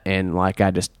that, and like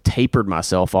I just tapered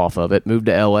myself off of it. Moved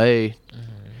to LA,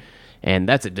 and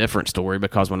that's a different story,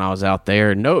 because when I was out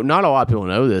there, not a lot of people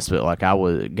know this, but like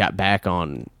got back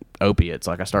on opiates.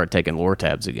 Like I started taking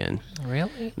Lortabs again.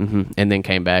 Really? And then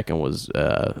came back and was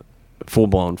full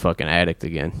blown fucking addict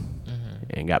again,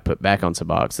 and got put back on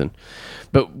Suboxone.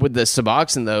 But with the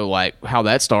Suboxone though, like how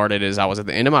that started is I was at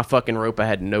the end of my fucking rope. I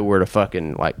had nowhere to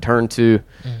fucking like turn to.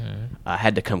 I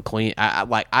had to come clean.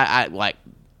 I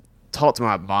talked to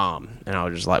my mom, and I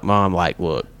was just like, Mom, like,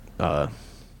 look,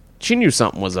 she knew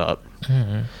something was up.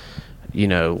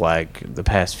 Like the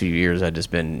past few years I'd just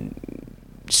been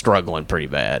struggling pretty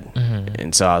bad.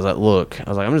 And so I was like, look,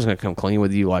 I'm just gonna come clean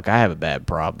with you. Like, I have a bad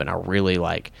problem, and I really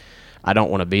I don't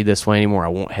want to be this way anymore. I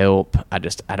won't help. I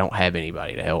don't have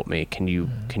anybody to help me. Can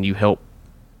you help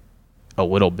a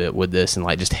little bit with this, and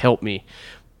like just help me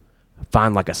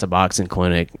find like a Suboxone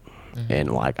clinic?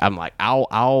 And like I'm like,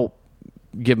 I'll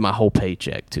give my whole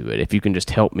paycheck to it if you can just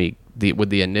help me with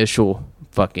the initial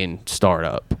fucking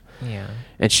startup. Yeah.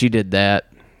 And she did that,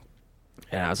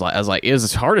 And I was like, it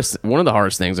was one of the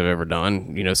hardest things I've ever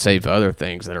done, you know, save other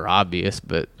things that are obvious,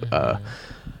 but,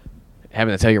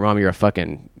 having to tell your mom you're a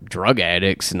fucking drug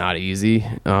addict's not easy.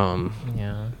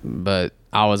 But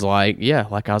I was like,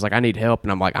 I need help.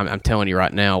 And I'm telling you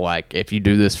right now, like, if you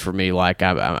do this for me, like,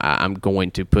 I'm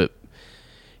going to put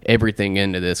everything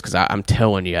into this, because I'm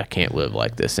telling you, I can't live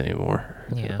like this anymore.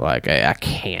 Yeah. Like, I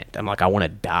can't. I'm like, I want to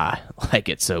die. Like,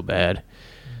 it's so bad.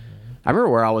 I remember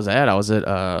where I was at. I was at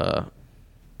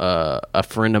a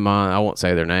friend of mine. I won't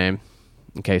say their name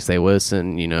in case they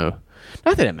listen, you know.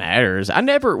 Not that it matters.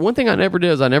 One thing I never did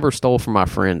is I never stole from my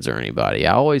friends or anybody.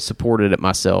 I always supported it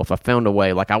myself. I found a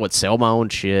way. Like, I would sell my own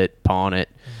shit, pawn it.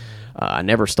 I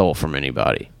never stole from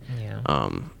anybody. Yeah.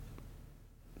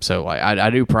 So like, I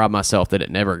do pride myself that it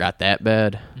never got that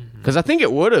bad. Because I think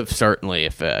it would have, certainly,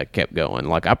 if it kept going.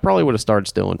 Like, I probably would have started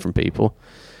stealing from people.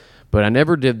 But I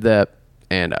never did that.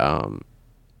 And I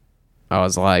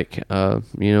was like, you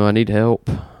know, I need help.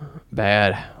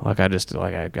 Bad. Like,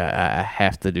 I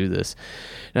have to do this.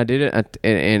 And I did it,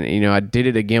 and you know, I did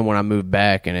it again when I moved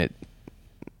back, and it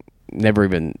never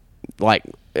even, like,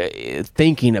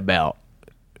 thinking about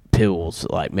pills,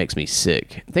 like, makes me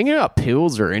sick. Thinking about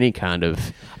pills or any kind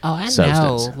of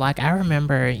substance. Know. Like, I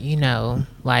remember, you know,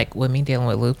 like, with me dealing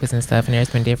with lupus and stuff, and there's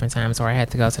been different times where I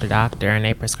had to go to the doctor and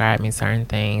they prescribed me certain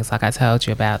things. Like, I told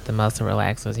you about the muscle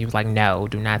relaxers. He was like, no,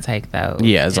 do not take those.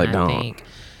 Yeah, it's like, don't.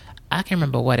 I can't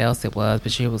remember what else it was,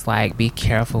 but she was like, be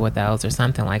careful with those or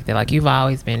something like that. Like, you've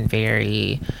always been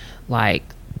very, like,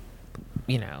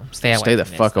 you know, stay the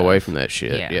fuck away from that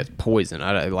shit. Yeah, it's poison.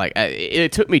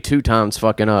 It took me 2 times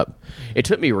fucking up. It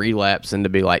took me relapsing to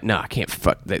be like, no, I can't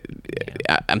fuck that.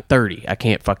 Yeah. I'm 30. I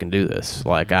can't fucking do this.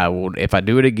 Like, I will, if I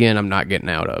do it again, I'm not getting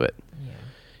out of it.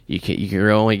 Yeah. You can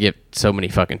only get so many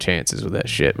fucking chances with that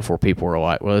shit before people are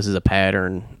like, well, this is a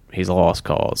pattern. He's a lost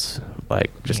cause.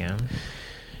 Like, just. Yeah.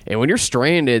 And when you're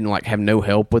stranded and, like, have no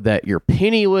help with that, you're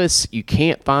penniless, you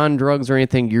can't find drugs or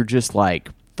anything, you're just like,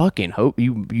 fucking hope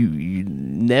you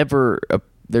never,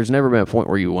 there's never been a point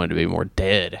where you wanted to be more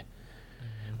dead.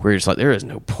 Where you're just like, there is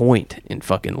no point in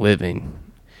fucking living.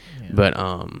 Yeah.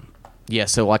 But,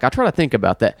 so, like, I try to think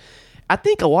about that. I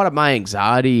think a lot of my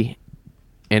anxiety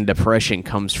and depression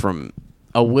comes from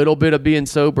a little bit of being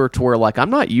sober, to where, like,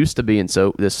 I'm not used to being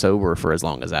this sober for as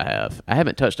long as I have. I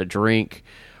haven't touched a drink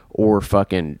or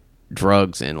fucking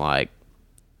drugs in, like,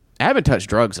 I haven't touched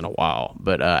drugs in a while,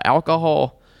 but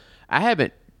alcohol, I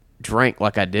haven't drank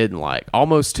like I did in, like,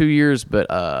 almost 2 years,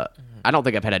 but I don't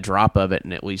think I've had a drop of it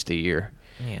in at least a year.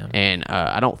 Yeah. And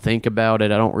I don't think about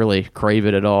it. I don't really crave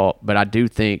it at all, but I do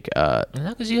think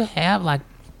because you have, like,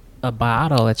 a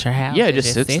bottle at your house. Yeah, it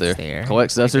just sits there.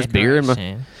 Collects stuff. There's beer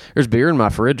in my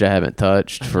fridge I haven't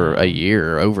touched for a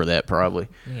year, or over that probably.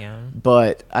 Yeah.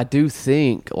 But I do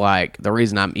think, like, the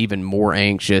reason I'm even more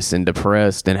anxious and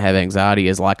depressed and have anxiety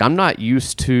is, like, I'm not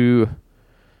used to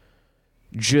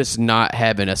just not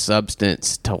having a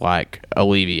substance to, like,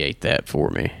 alleviate that for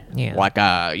me. Yeah. Like,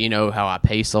 you know how I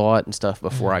pace a lot and stuff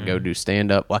before I go do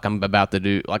stand up. Like, I'm about to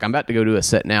go do a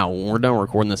set now. When we're done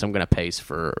recording this, I'm going to pace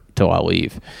till I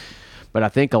leave. But I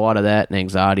think a lot of that and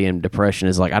anxiety and depression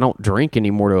is, like, I don't drink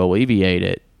anymore to alleviate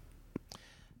it.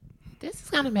 This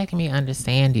is kind of making me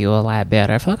understand you a lot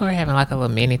better. I feel like we're having, like, a little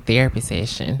mini therapy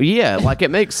session. Yeah, like, it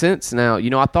makes sense now.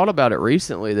 You know, I thought about it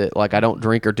recently that, like, I don't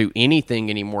drink or do anything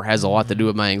anymore has a lot to do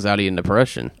with my anxiety and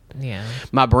depression. Yeah.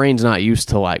 My brain's not used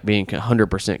to, like, being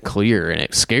 100% clear, and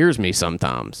it scares me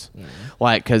sometimes. Yeah.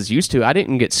 Like, because used to, I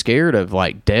didn't get scared of,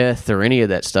 like, death or any of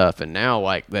that stuff, and now,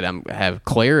 like, that have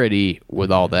clarity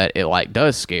with all that, it, like,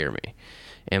 does scare me.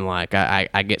 And, like,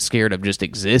 I get scared of just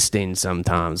existing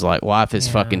sometimes. Like, life is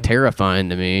fucking terrifying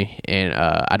to me, and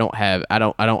I don't have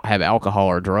alcohol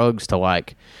or drugs to,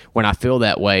 like, when I feel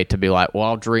that way, to be like, well,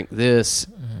 I'll drink this,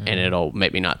 and it'll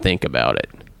make me not think about it.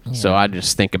 Yeah. So I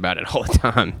just think about it all the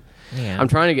time. Yeah. I'm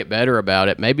trying to get better about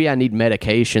it. Maybe I need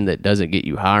medication that doesn't get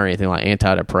you high or anything, like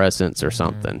antidepressants or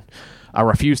something. I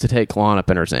refuse to take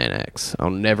Klonopin or Xanax.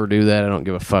 I'll never do that. I don't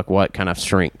give a fuck what kind of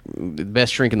shrink. The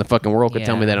best shrink in the fucking world could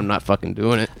tell me that I'm not fucking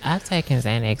doing it. I've taken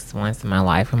Xanax once in my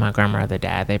life. When my grandmother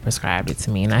died, they prescribed it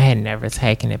to me, and I had never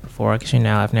taken it before because, you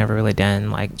know, I've never really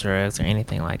done, like, drugs or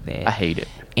anything like that. I hate it.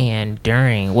 And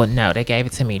they gave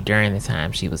it to me during the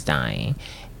time she was dying.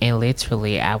 And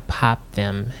literally, I popped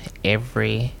them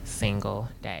every single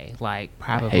day. Like,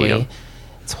 probably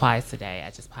twice a day.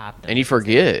 I just popped them. And you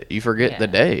forget the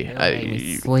day. They would make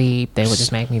me sleep. They would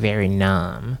just make me very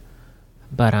numb.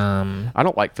 But I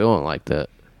don't like feeling like that.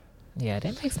 Yeah,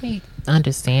 that makes me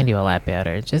understand you a lot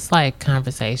better. Just like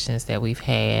conversations that we've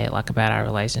had, like, about our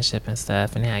relationship and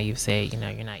stuff, and how you've said, you know,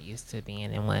 you're not used to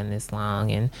being in one this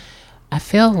long, and I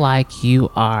feel like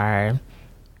you are.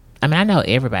 I mean, I know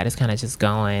everybody's kind of just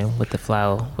going with the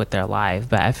flow with their life,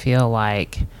 but I feel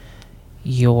like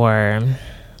you're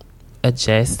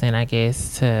adjusting, I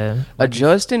guess, to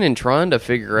adjusting and trying to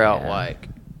figure out Yeah. like,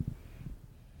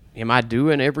 am I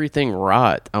doing everything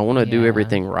right? I want to do Yeah.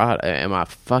 everything right. Am I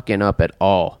fucking up at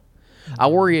all? I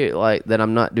worry like that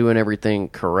I'm not doing everything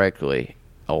correctly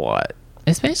a lot.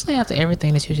 especially after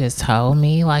everything that you just told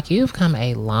me. Like, you've come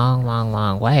a long, long,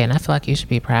 long way, and I feel like you should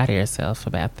be proud of yourself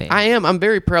about that. I am. I'm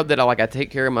very proud that I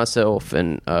take care of myself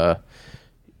and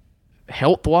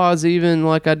health wise, even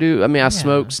like I do. I mean, I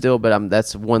smoke still, but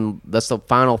that's the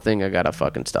final thing I gotta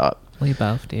fucking stop. We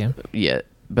both do. Yeah,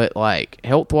 but like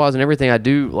health wise and everything, I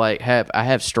do like I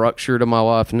have structure to my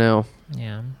life now.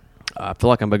 Yeah. I feel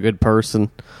like I'm a good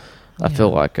person. I feel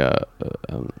like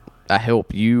I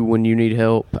help you when you need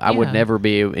help. I would Yeah. never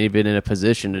be even in a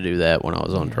position to do that when I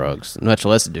was on drugs, much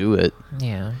less do it.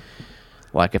 Yeah.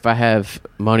 Like if I have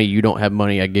money, you don't have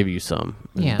money, I give you some.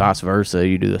 And Yeah. vice versa,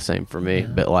 you do the same for me.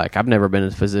 But like I've never been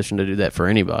in a position to do that for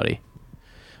anybody.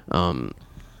 I'm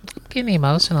getting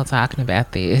emotional talking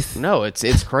about this. No,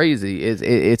 it's crazy.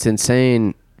 It's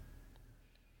insane.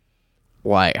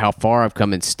 Like how far I've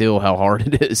come and still how hard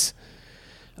it is.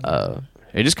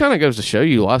 It just kind of goes to show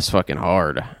you life's fucking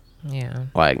hard. Yeah.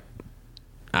 Like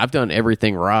I've done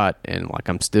everything right, and like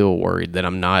I'm still worried that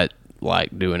I'm not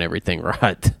like doing everything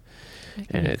right.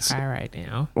 And it's Cry right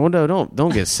now. well, no,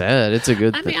 don't get sad. It's a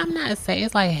good I thing. mean, I'm not saying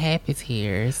it's like happy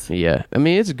tears. Yeah, I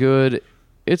mean it's good,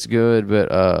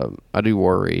 but I do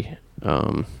worry.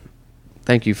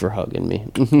 Thank you for hugging me.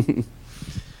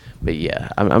 But yeah,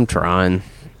 I'm trying.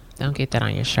 Don't get that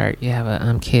on your shirt. You have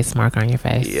a kiss mark on your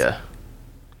face. Yeah.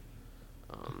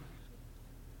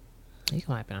 You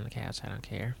can wipe it on the couch. I don't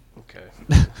care. Okay,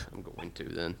 I'm going to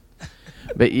then.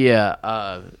 But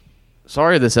yeah,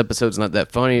 sorry this episode's not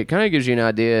that funny. It kind of gives you an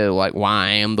idea of, like why I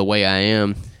am the way I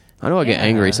am. I know I get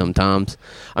angry sometimes.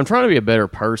 I'm trying to be a better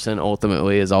person.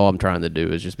 Ultimately, is all I'm trying to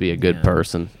do is just be a good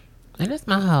person. And that's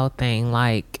my whole thing.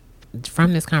 Like,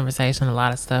 from this conversation, a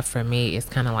lot of stuff for me is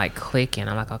kind of like clicking.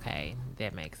 I'm like, okay,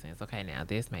 that makes sense. Okay, now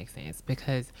this makes sense.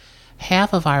 Because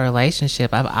half of our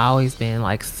relationship, I've always been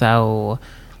like so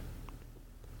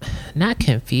not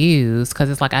confused, because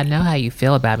it's like I know how you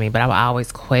feel about me, but I will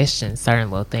always question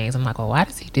certain little things. I'm like, well, why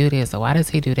does he do this, or why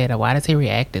does he do that, or why does he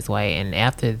react this way? And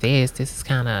after this is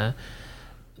kind of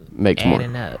Makes more.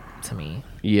 adding up to me.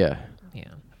 Yeah. Yeah.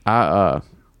 I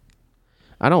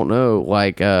don't know.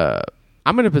 Like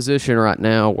I'm in a position right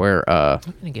now where I'm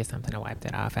gonna get something to wipe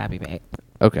that off. I'll be back.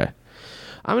 okay.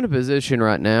 I'm in a position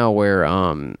right now where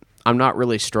I'm not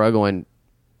really struggling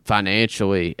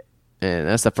financially, and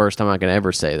that's the first time I can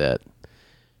ever say that.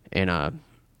 And a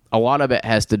lot of it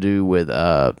has to do with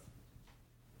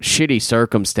shitty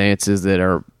circumstances that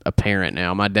are apparent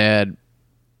now. My dad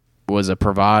was a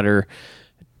provider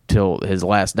till his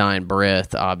last dying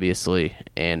breath, obviously,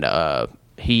 and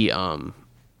he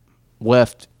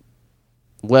left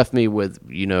me with,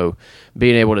 you know,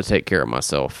 being able to take care of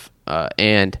myself.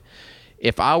 And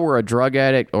if I were a drug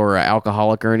addict or an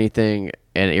alcoholic or anything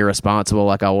and irresponsible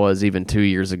like I was even 2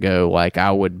 years ago, like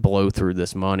I would blow through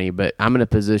this money. But I'm in a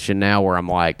position now where I'm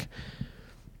like,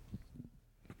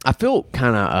 I feel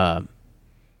kind of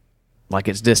like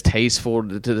it's distasteful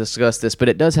to discuss this, but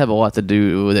it does have a lot to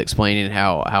do with explaining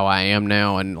how I am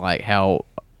now and like how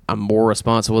I'm more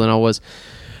responsible than I was.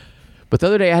 But the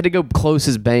other day I had to go close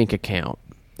his bank account,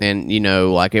 and you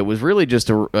know, like it was really just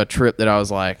a trip that I was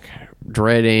like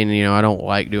dreading. You know, I don't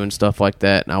like doing stuff like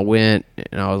that, and I went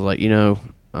and I was like, you know,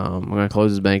 I'm gonna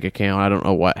close his bank account. I don't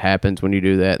know what happens when you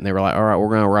do that. And they were like, all right, we're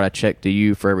gonna write a check to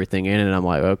you for everything in it. And I'm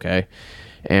like, okay.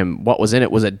 And what was in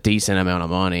it was a decent amount of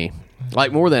money,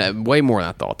 like way more than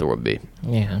I thought there would be.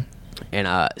 Yeah.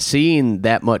 And seeing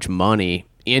that much money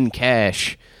in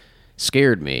cash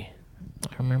scared me.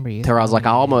 I remember you. I was like,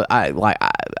 I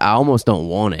almost don't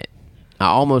want it. I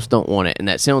almost don't want it, and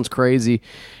that sounds crazy.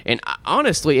 And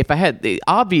honestly, if I had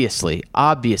obviously, if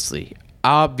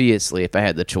I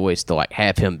had the choice to like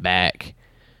have him back,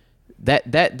 that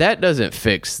doesn't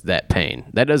fix that pain.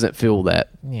 That doesn't fill that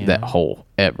hole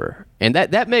ever. And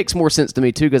that makes more sense to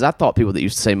me too, because I thought people that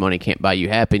used to say money can't buy you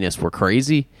happiness were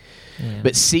crazy. Yeah.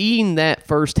 But seeing that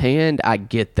firsthand, I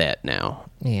get that now.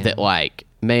 Yeah. That like,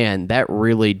 man, that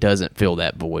really doesn't fill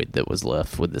that void that was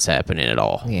left with this happening at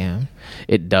all. Yeah.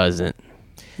 It doesn't.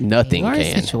 Nothing in your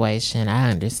can. situation, I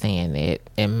understand that.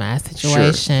 In my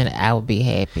situation, I would be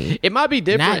happy. It might be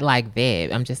different. Not like that.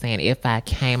 I'm just saying if I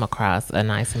came across a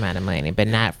nice amount of money, but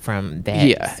not from that.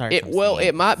 Yeah.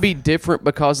 It might be different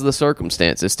because of the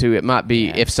circumstances too. It might be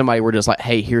if somebody were just like,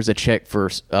 "Hey, here's a check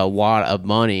for a lot of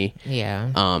money."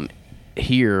 Yeah.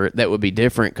 here that would be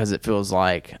different because it feels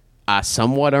like I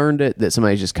somewhat earned it, that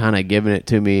somebody's just kind of giving it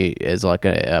to me as like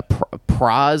a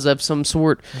prize of some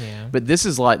sort. Yeah. But this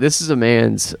is a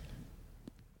man's,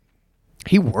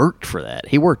 he worked for that.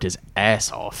 He worked his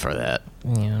ass off for that.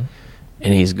 Yeah.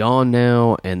 And he's gone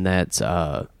now, and that's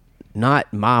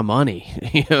not my money,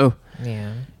 you know?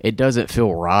 Yeah. It doesn't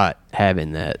feel right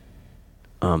having that.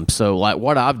 So like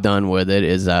what I've done with it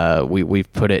is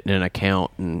we've put it in an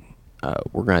account, and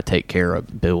we're gonna take care of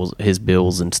his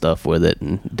bills and stuff with it,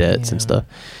 and debts and stuff,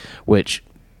 which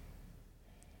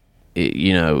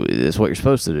you know is what you're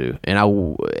supposed to do. And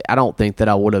I don't think that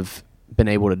I would have been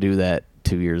able to do that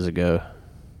 2 years ago.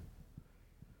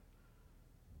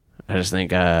 I just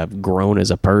think I've grown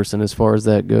as a person as far as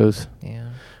that goes. Yeah.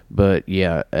 But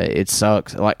yeah, it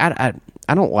sucks. Like I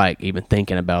don't like even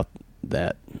thinking about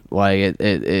that. Like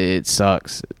it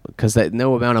sucks because that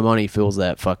no amount of money fills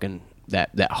that fucking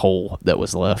that hole that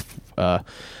was left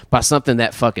by something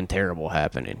that fucking terrible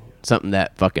happening, something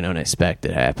that fucking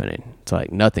unexpected happening. It's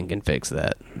like nothing can fix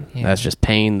that. Yeah. That's just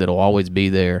pain that'll always be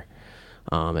there.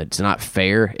 It's not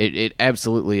fair. It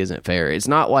absolutely isn't fair. It's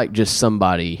not like just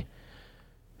somebody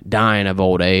dying of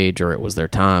old age or it was their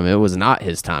time. It was not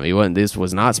his time. This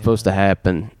was not supposed to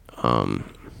happen.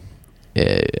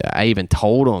 I even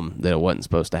told him that it wasn't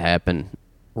supposed to happen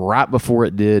right before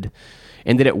it did,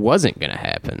 and that it wasn't going to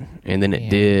happen, and then it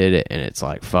did, and it's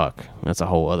like, fuck, that's a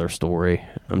whole other story.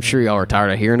 I'm sure y'all are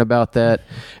tired of hearing about that.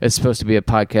 It's supposed to be a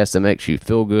podcast that makes you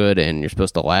feel good, and you're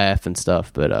supposed to laugh and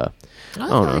stuff, but I don't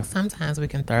know. Like sometimes we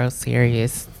can throw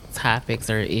serious topics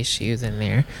or issues in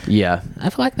there. Yeah. I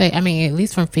feel like at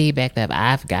least from feedback that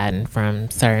I've gotten from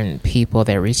certain people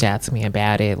that reach out to me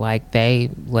about it, like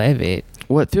they love it.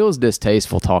 Well, it feels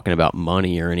distasteful talking about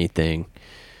money or anything.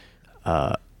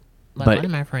 Like but one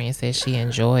of my friends said she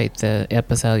enjoyed the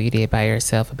episode you did by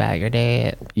yourself about your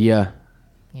dad. Yeah.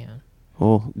 Yeah.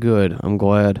 Well, good. I'm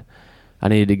glad. I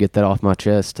needed to get that off my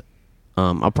chest.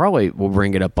 I probably will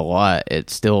bring it up a lot.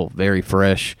 It's still very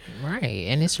fresh. Right.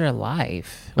 And it's your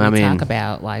life. I mean, talk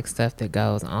about like stuff that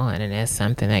goes on, and that's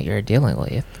something that you're dealing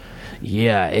with.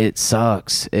 Yeah, it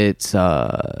sucks. It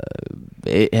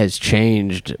has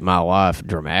changed my life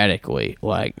dramatically,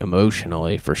 like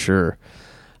emotionally for sure.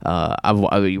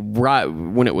 Right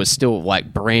when it was still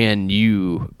like brand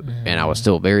new, and I was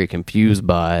still very confused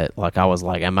by it. Like I was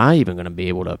like, am I even going to be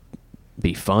able to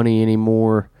be funny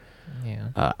anymore?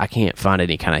 Yeah. I can't find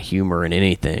any kind of humor in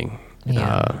anything.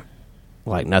 Yeah.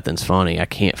 Like nothing's funny. I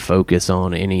can't focus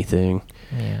on anything.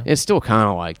 Yeah. It's still kind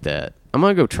of like that. I'm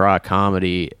going to go try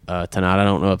comedy tonight. I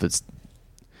don't know if it's...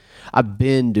 I've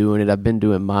been doing it. I've been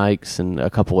doing mics and a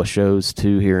couple of shows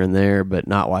too here and there, but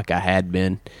not like I had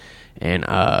been. And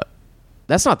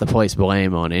that's not to place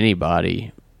blame on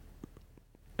anybody.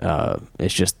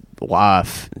 It's just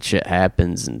life. Shit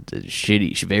happens, and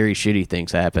very shitty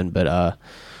things happen. But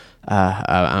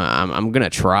I'm gonna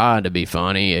try to be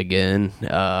funny again.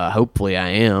 Hopefully, I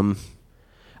am.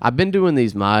 I've been doing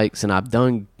these mics, and I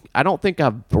don't think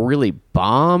I've really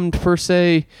bombed per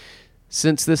se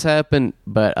since this happened,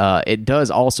 but it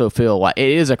does also feel like it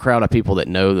is a crowd of people that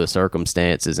know the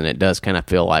circumstances, and it does kind of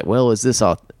feel like, well, is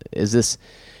this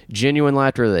genuine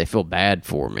laughter, or do they feel bad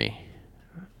for me?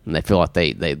 And they feel like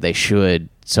they should,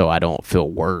 so I don't feel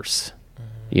worse.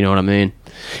 You know what I mean?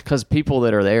 Because people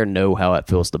that are there know how it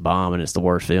feels to bomb, and it's the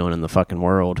worst feeling in the fucking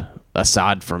world,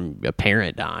 aside from a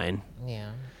parent dying.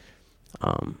 Yeah.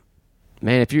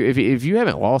 Man, if you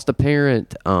haven't lost a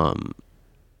parent,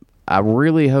 I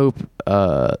really hope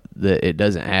that it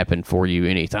doesn't happen for you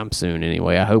anytime soon.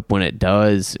 Anyway, I hope when it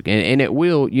does, and it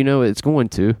will, it's going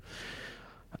to.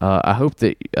 I hope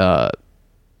that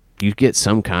you get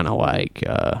some kind of like,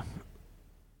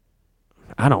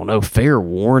 I don't know, fair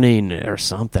warning or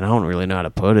something. I don't really know how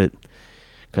to put it,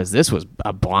 because this was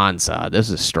a blindside. This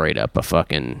is straight up a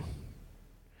fucking,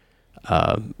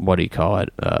 what do you call it?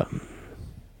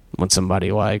 When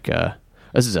somebody like,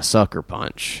 this is a sucker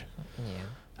punch.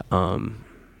 Yeah.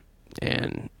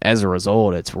 And as a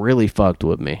result, it's really fucked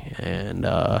with me, and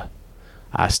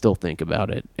I still think about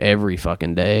it every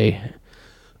fucking day.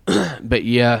 But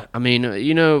yeah, I mean,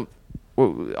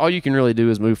 all you can really do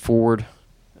is move forward.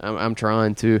 I'm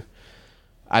trying to.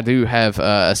 I do have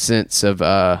a sense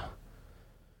of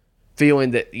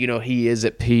feeling that he is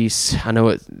at peace. I know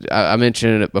it. I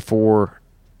mentioned it before,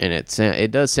 and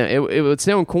it does sound. It would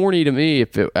sound corny to me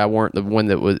if I weren't the one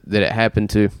that it happened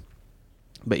to.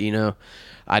 But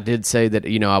I did say that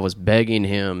I was begging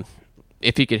him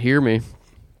if he could hear me,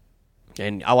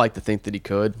 and I like to think that he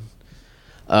could,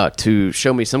 to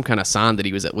show me some kind of sign that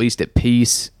he was at least at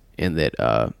peace, and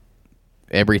that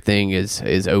everything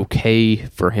is okay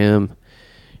for him,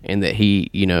 and that he,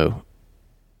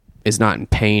 is not in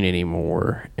pain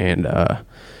anymore. And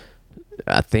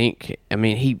I think, I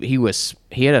mean,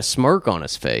 he had a smirk on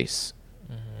his face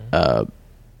at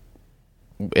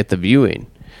the viewing.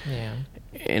 Yeah.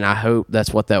 And I hope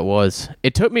that's what that was.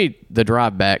 It took me the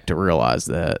drive back to realize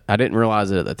that. I didn't realize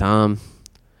it at the time.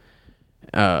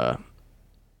 But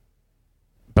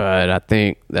I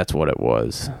think that's what it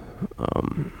was.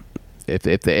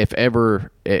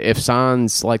 If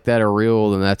signs like that are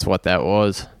real, then that's what that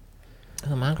was.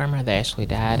 Well, my grandmother actually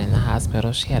died in the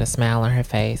hospital. She had a smile on her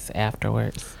face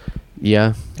afterwards.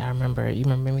 Yeah. I remember. You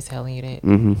remember me telling you that?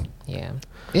 Mm-hmm. Yeah.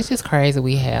 It's just crazy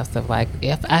we have stuff like,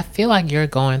 if I feel like you're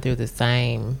going through the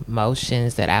same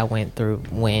motions that I went through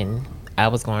when I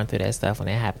was going through that stuff when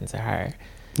it happened to her.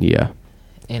 Yeah.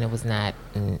 And it was not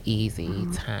an easy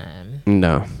time.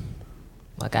 No.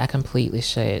 Like, I completely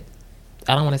shut,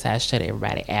 I don't want to say I shut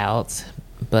everybody out,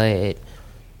 but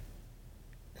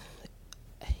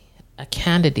I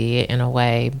kind of did in a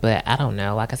way, but I don't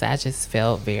know. Like I said, I just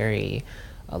felt very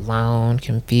alone,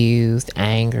 confused,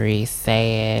 angry,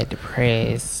 sad,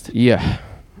 depressed. Yeah.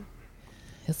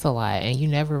 It's a lot. And you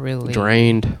never really...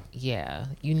 Drained. Yeah.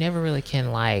 You never really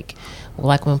can, like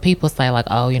when people say, like,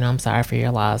 oh, I'm sorry for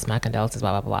your loss, my condolences,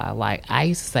 blah, blah, blah. Like, I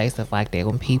used to say stuff like that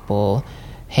when people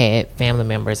had family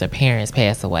members or parents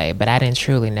pass away, but I didn't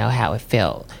truly know how it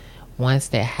felt. Once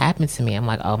that happened to me, I'm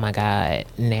like, oh my God,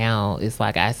 now it's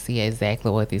like I see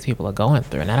exactly what these people are going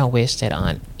through, and I don't wish that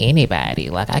on anybody.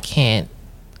 Like, I can't,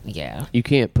 yeah. You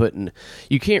can't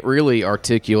really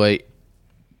articulate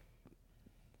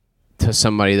to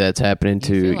somebody that's happening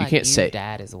to, you can't you say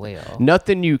died as well.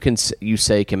 Nothing you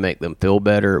say can make them feel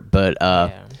better, but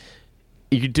Yeah.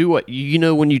 you do what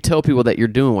when you tell people that you're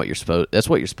doing what that's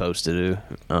what you're supposed to do.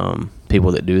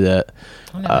 People that do that.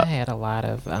 I had a lot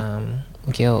of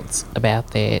guilt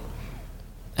about that.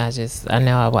 I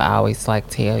know I would always like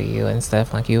tell you and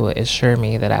stuff, like you would assure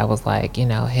me that I was like,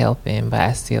 helping, but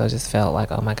I still just felt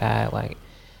like, oh my God, like,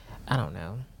 I don't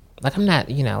know. Like, I'm not,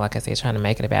 like I said, trying to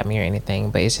make it about me or anything,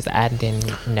 but it's just I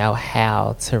didn't know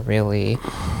how to really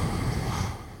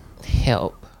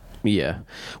help. Yeah.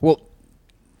 Well,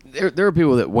 there are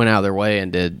people that went out of their way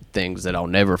and did things that I'll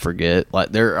never forget.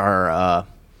 Like, there are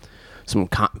some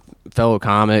fellow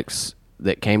comics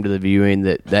that came to the viewing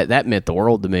that meant the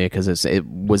world to me, because it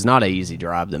was not an easy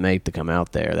drive to make to come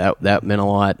out there. That meant a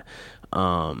lot.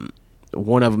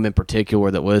 One of them in particular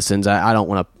that listens, I don't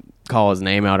want to call his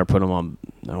name out or put him on.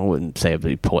 I wouldn't say I'd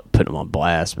be putting him on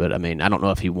blast, but I mean, I don't know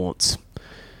if he wants.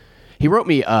 He wrote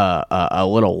me a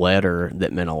little letter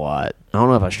that meant a lot. I don't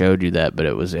know if I showed you that, but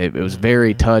it was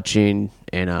very touching.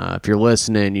 And if you're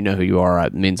listening, you know who you are.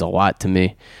 It means a lot to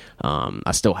me.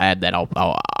 I still had that.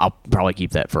 I'll probably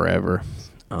keep that forever.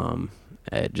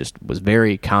 It just was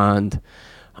very kind.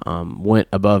 Went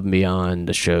above and beyond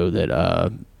to show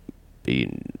that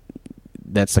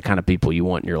that's the kind of people you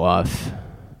want in your life.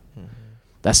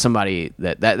 That's somebody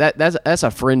that's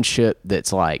a friendship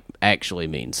that's like actually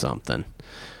means something.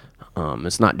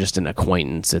 It's not just an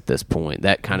acquaintance at this point.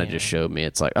 That kind of just showed me.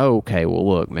 It's like, oh, okay, well,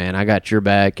 look, man, I got your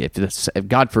back. If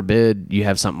God forbid you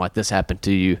have something like this happen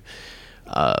to you,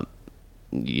 I'll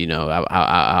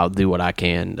do what I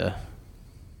can to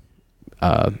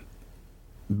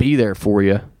be there for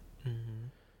you. Mm-hmm.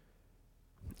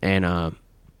 And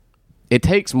it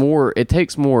takes more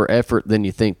effort than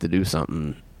you think to do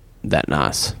something that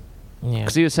nice. Yeah.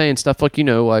 Because he was saying stuff like,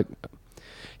 like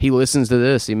he listens to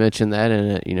this. He mentioned that in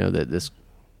it, that this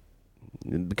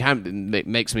kind of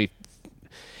makes me.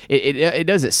 It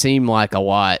doesn't seem like a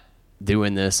lot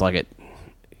doing this, I'm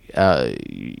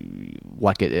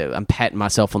patting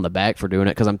myself on the back for doing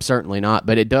it, because I'm certainly not.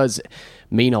 But it does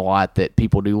mean a lot that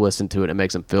people do listen to it. It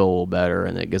makes them feel a little better,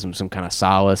 and it gives them some kind of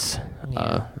solace.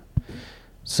 Yeah.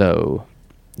 So,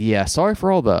 yeah, sorry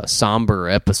for all the somber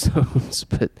episodes,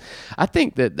 but I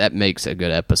think that makes a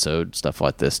good episode, stuff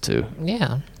like this, too.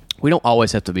 Yeah. We don't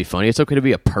always have to be funny. It's okay to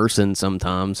be a person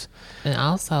sometimes. And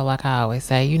also, like I always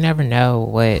say, you never know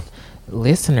what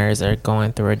listeners are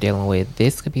going through or dealing with.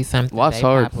 This could be something life's they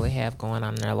hard. Probably have going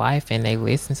on in their life, and they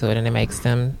listen to it, and it makes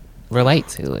them relate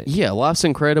to it. Yeah, life's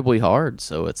incredibly hard,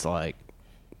 so it's like,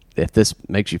 if this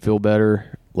makes you feel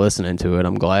better listening to it,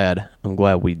 I'm glad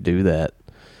we do that.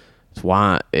 It's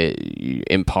why,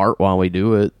 in part, why we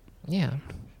do it. Yeah.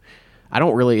 I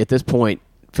don't really, at this point,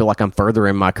 feel like I'm further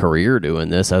in my career doing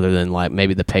this, other than like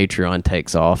maybe the Patreon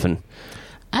takes off. And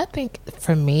I think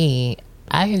for me,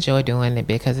 I enjoy doing it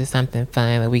because it's something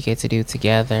fun that we get to do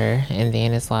together, and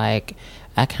then it's like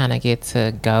I kind of get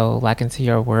to go like into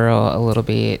your world a little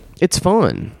bit. It's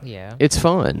fun. Yeah, it's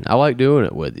fun. I like doing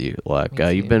it with you. Like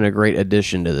you've been a great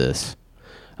addition to this.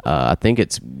 I think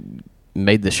it's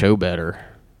made the show better.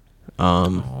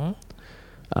 I'm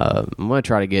gonna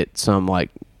try to get some like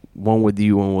one with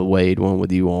you, one with Wade, one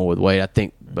with you, one with Wade. I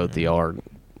think both of y'all are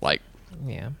like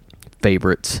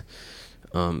favorites.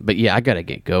 But yeah, I gotta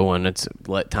get going. It's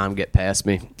let time get past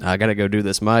me. I gotta go do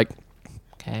this mic.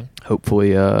 Okay.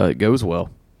 Hopefully it goes well.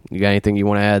 You got anything you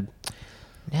want to add?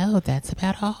 No, that's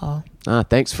about all.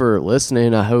 Thanks for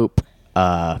listening. I hope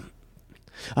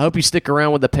you stick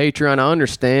around with the Patreon. I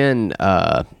understand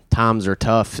times are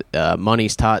tough.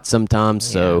 Money's tight sometimes.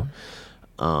 So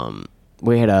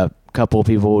we had a couple of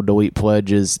people delete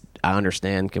pledges. I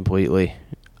understand completely.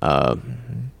 I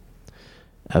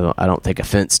don't take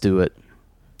offense to it.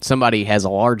 Somebody has a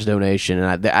large donation,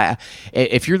 and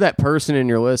if you're that person and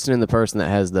you're listening, the person that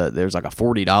has there's like a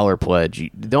 $40 pledge,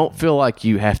 you don't feel like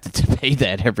you have to pay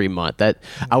that every month. That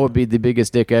I would be the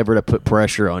biggest dick ever to put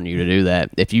pressure on you to do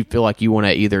that. If you feel like you want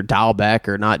to either dial back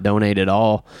or not donate at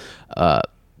all,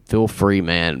 feel free,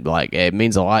 man. Like, it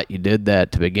means a lot you did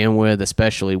that to begin with,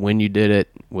 especially when you did it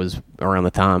was around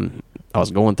the time I was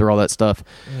going through all that stuff.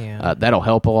 That'll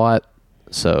help a lot.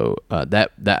 So that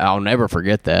I'll never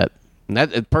forget that. And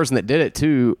that the person that did it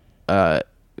too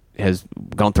has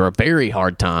gone through a very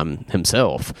hard time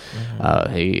himself.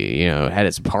 He had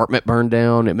his apartment burned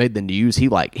down. It made the news. He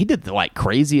did the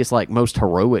craziest, most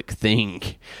heroic thing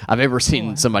I've ever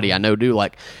seen somebody I know do.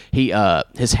 Like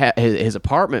his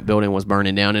apartment building was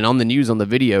burning down, and on the news, on the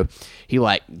video, he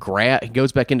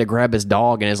goes back in to grab his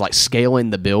dog and is scaling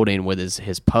the building with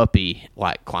his puppy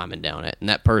climbing down it. And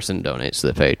that person donates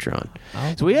to the Patreon.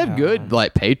 So we have good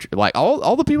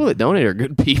all the people that donate are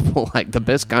good people, the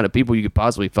best kind of people you could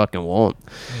possibly fucking want.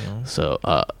 So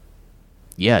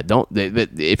don't,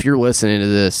 if you're listening to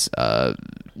this,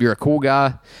 you're a cool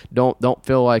guy. Don't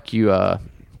feel like you are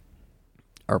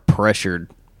pressured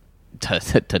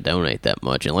to donate that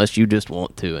much unless you just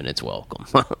want to, and it's welcome.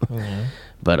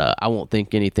 But I won't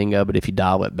think anything of it if you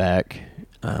dial it back.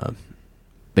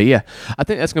 But yeah, I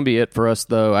think that's gonna be it for us,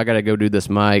 though. I gotta go do this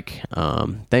mic.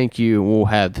 Thank you. We'll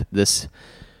have this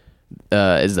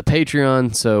is the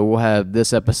Patreon, so we'll have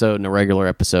this episode and a regular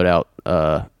episode out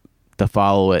to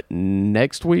follow it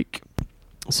next week.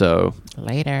 So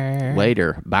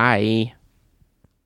later. Bye.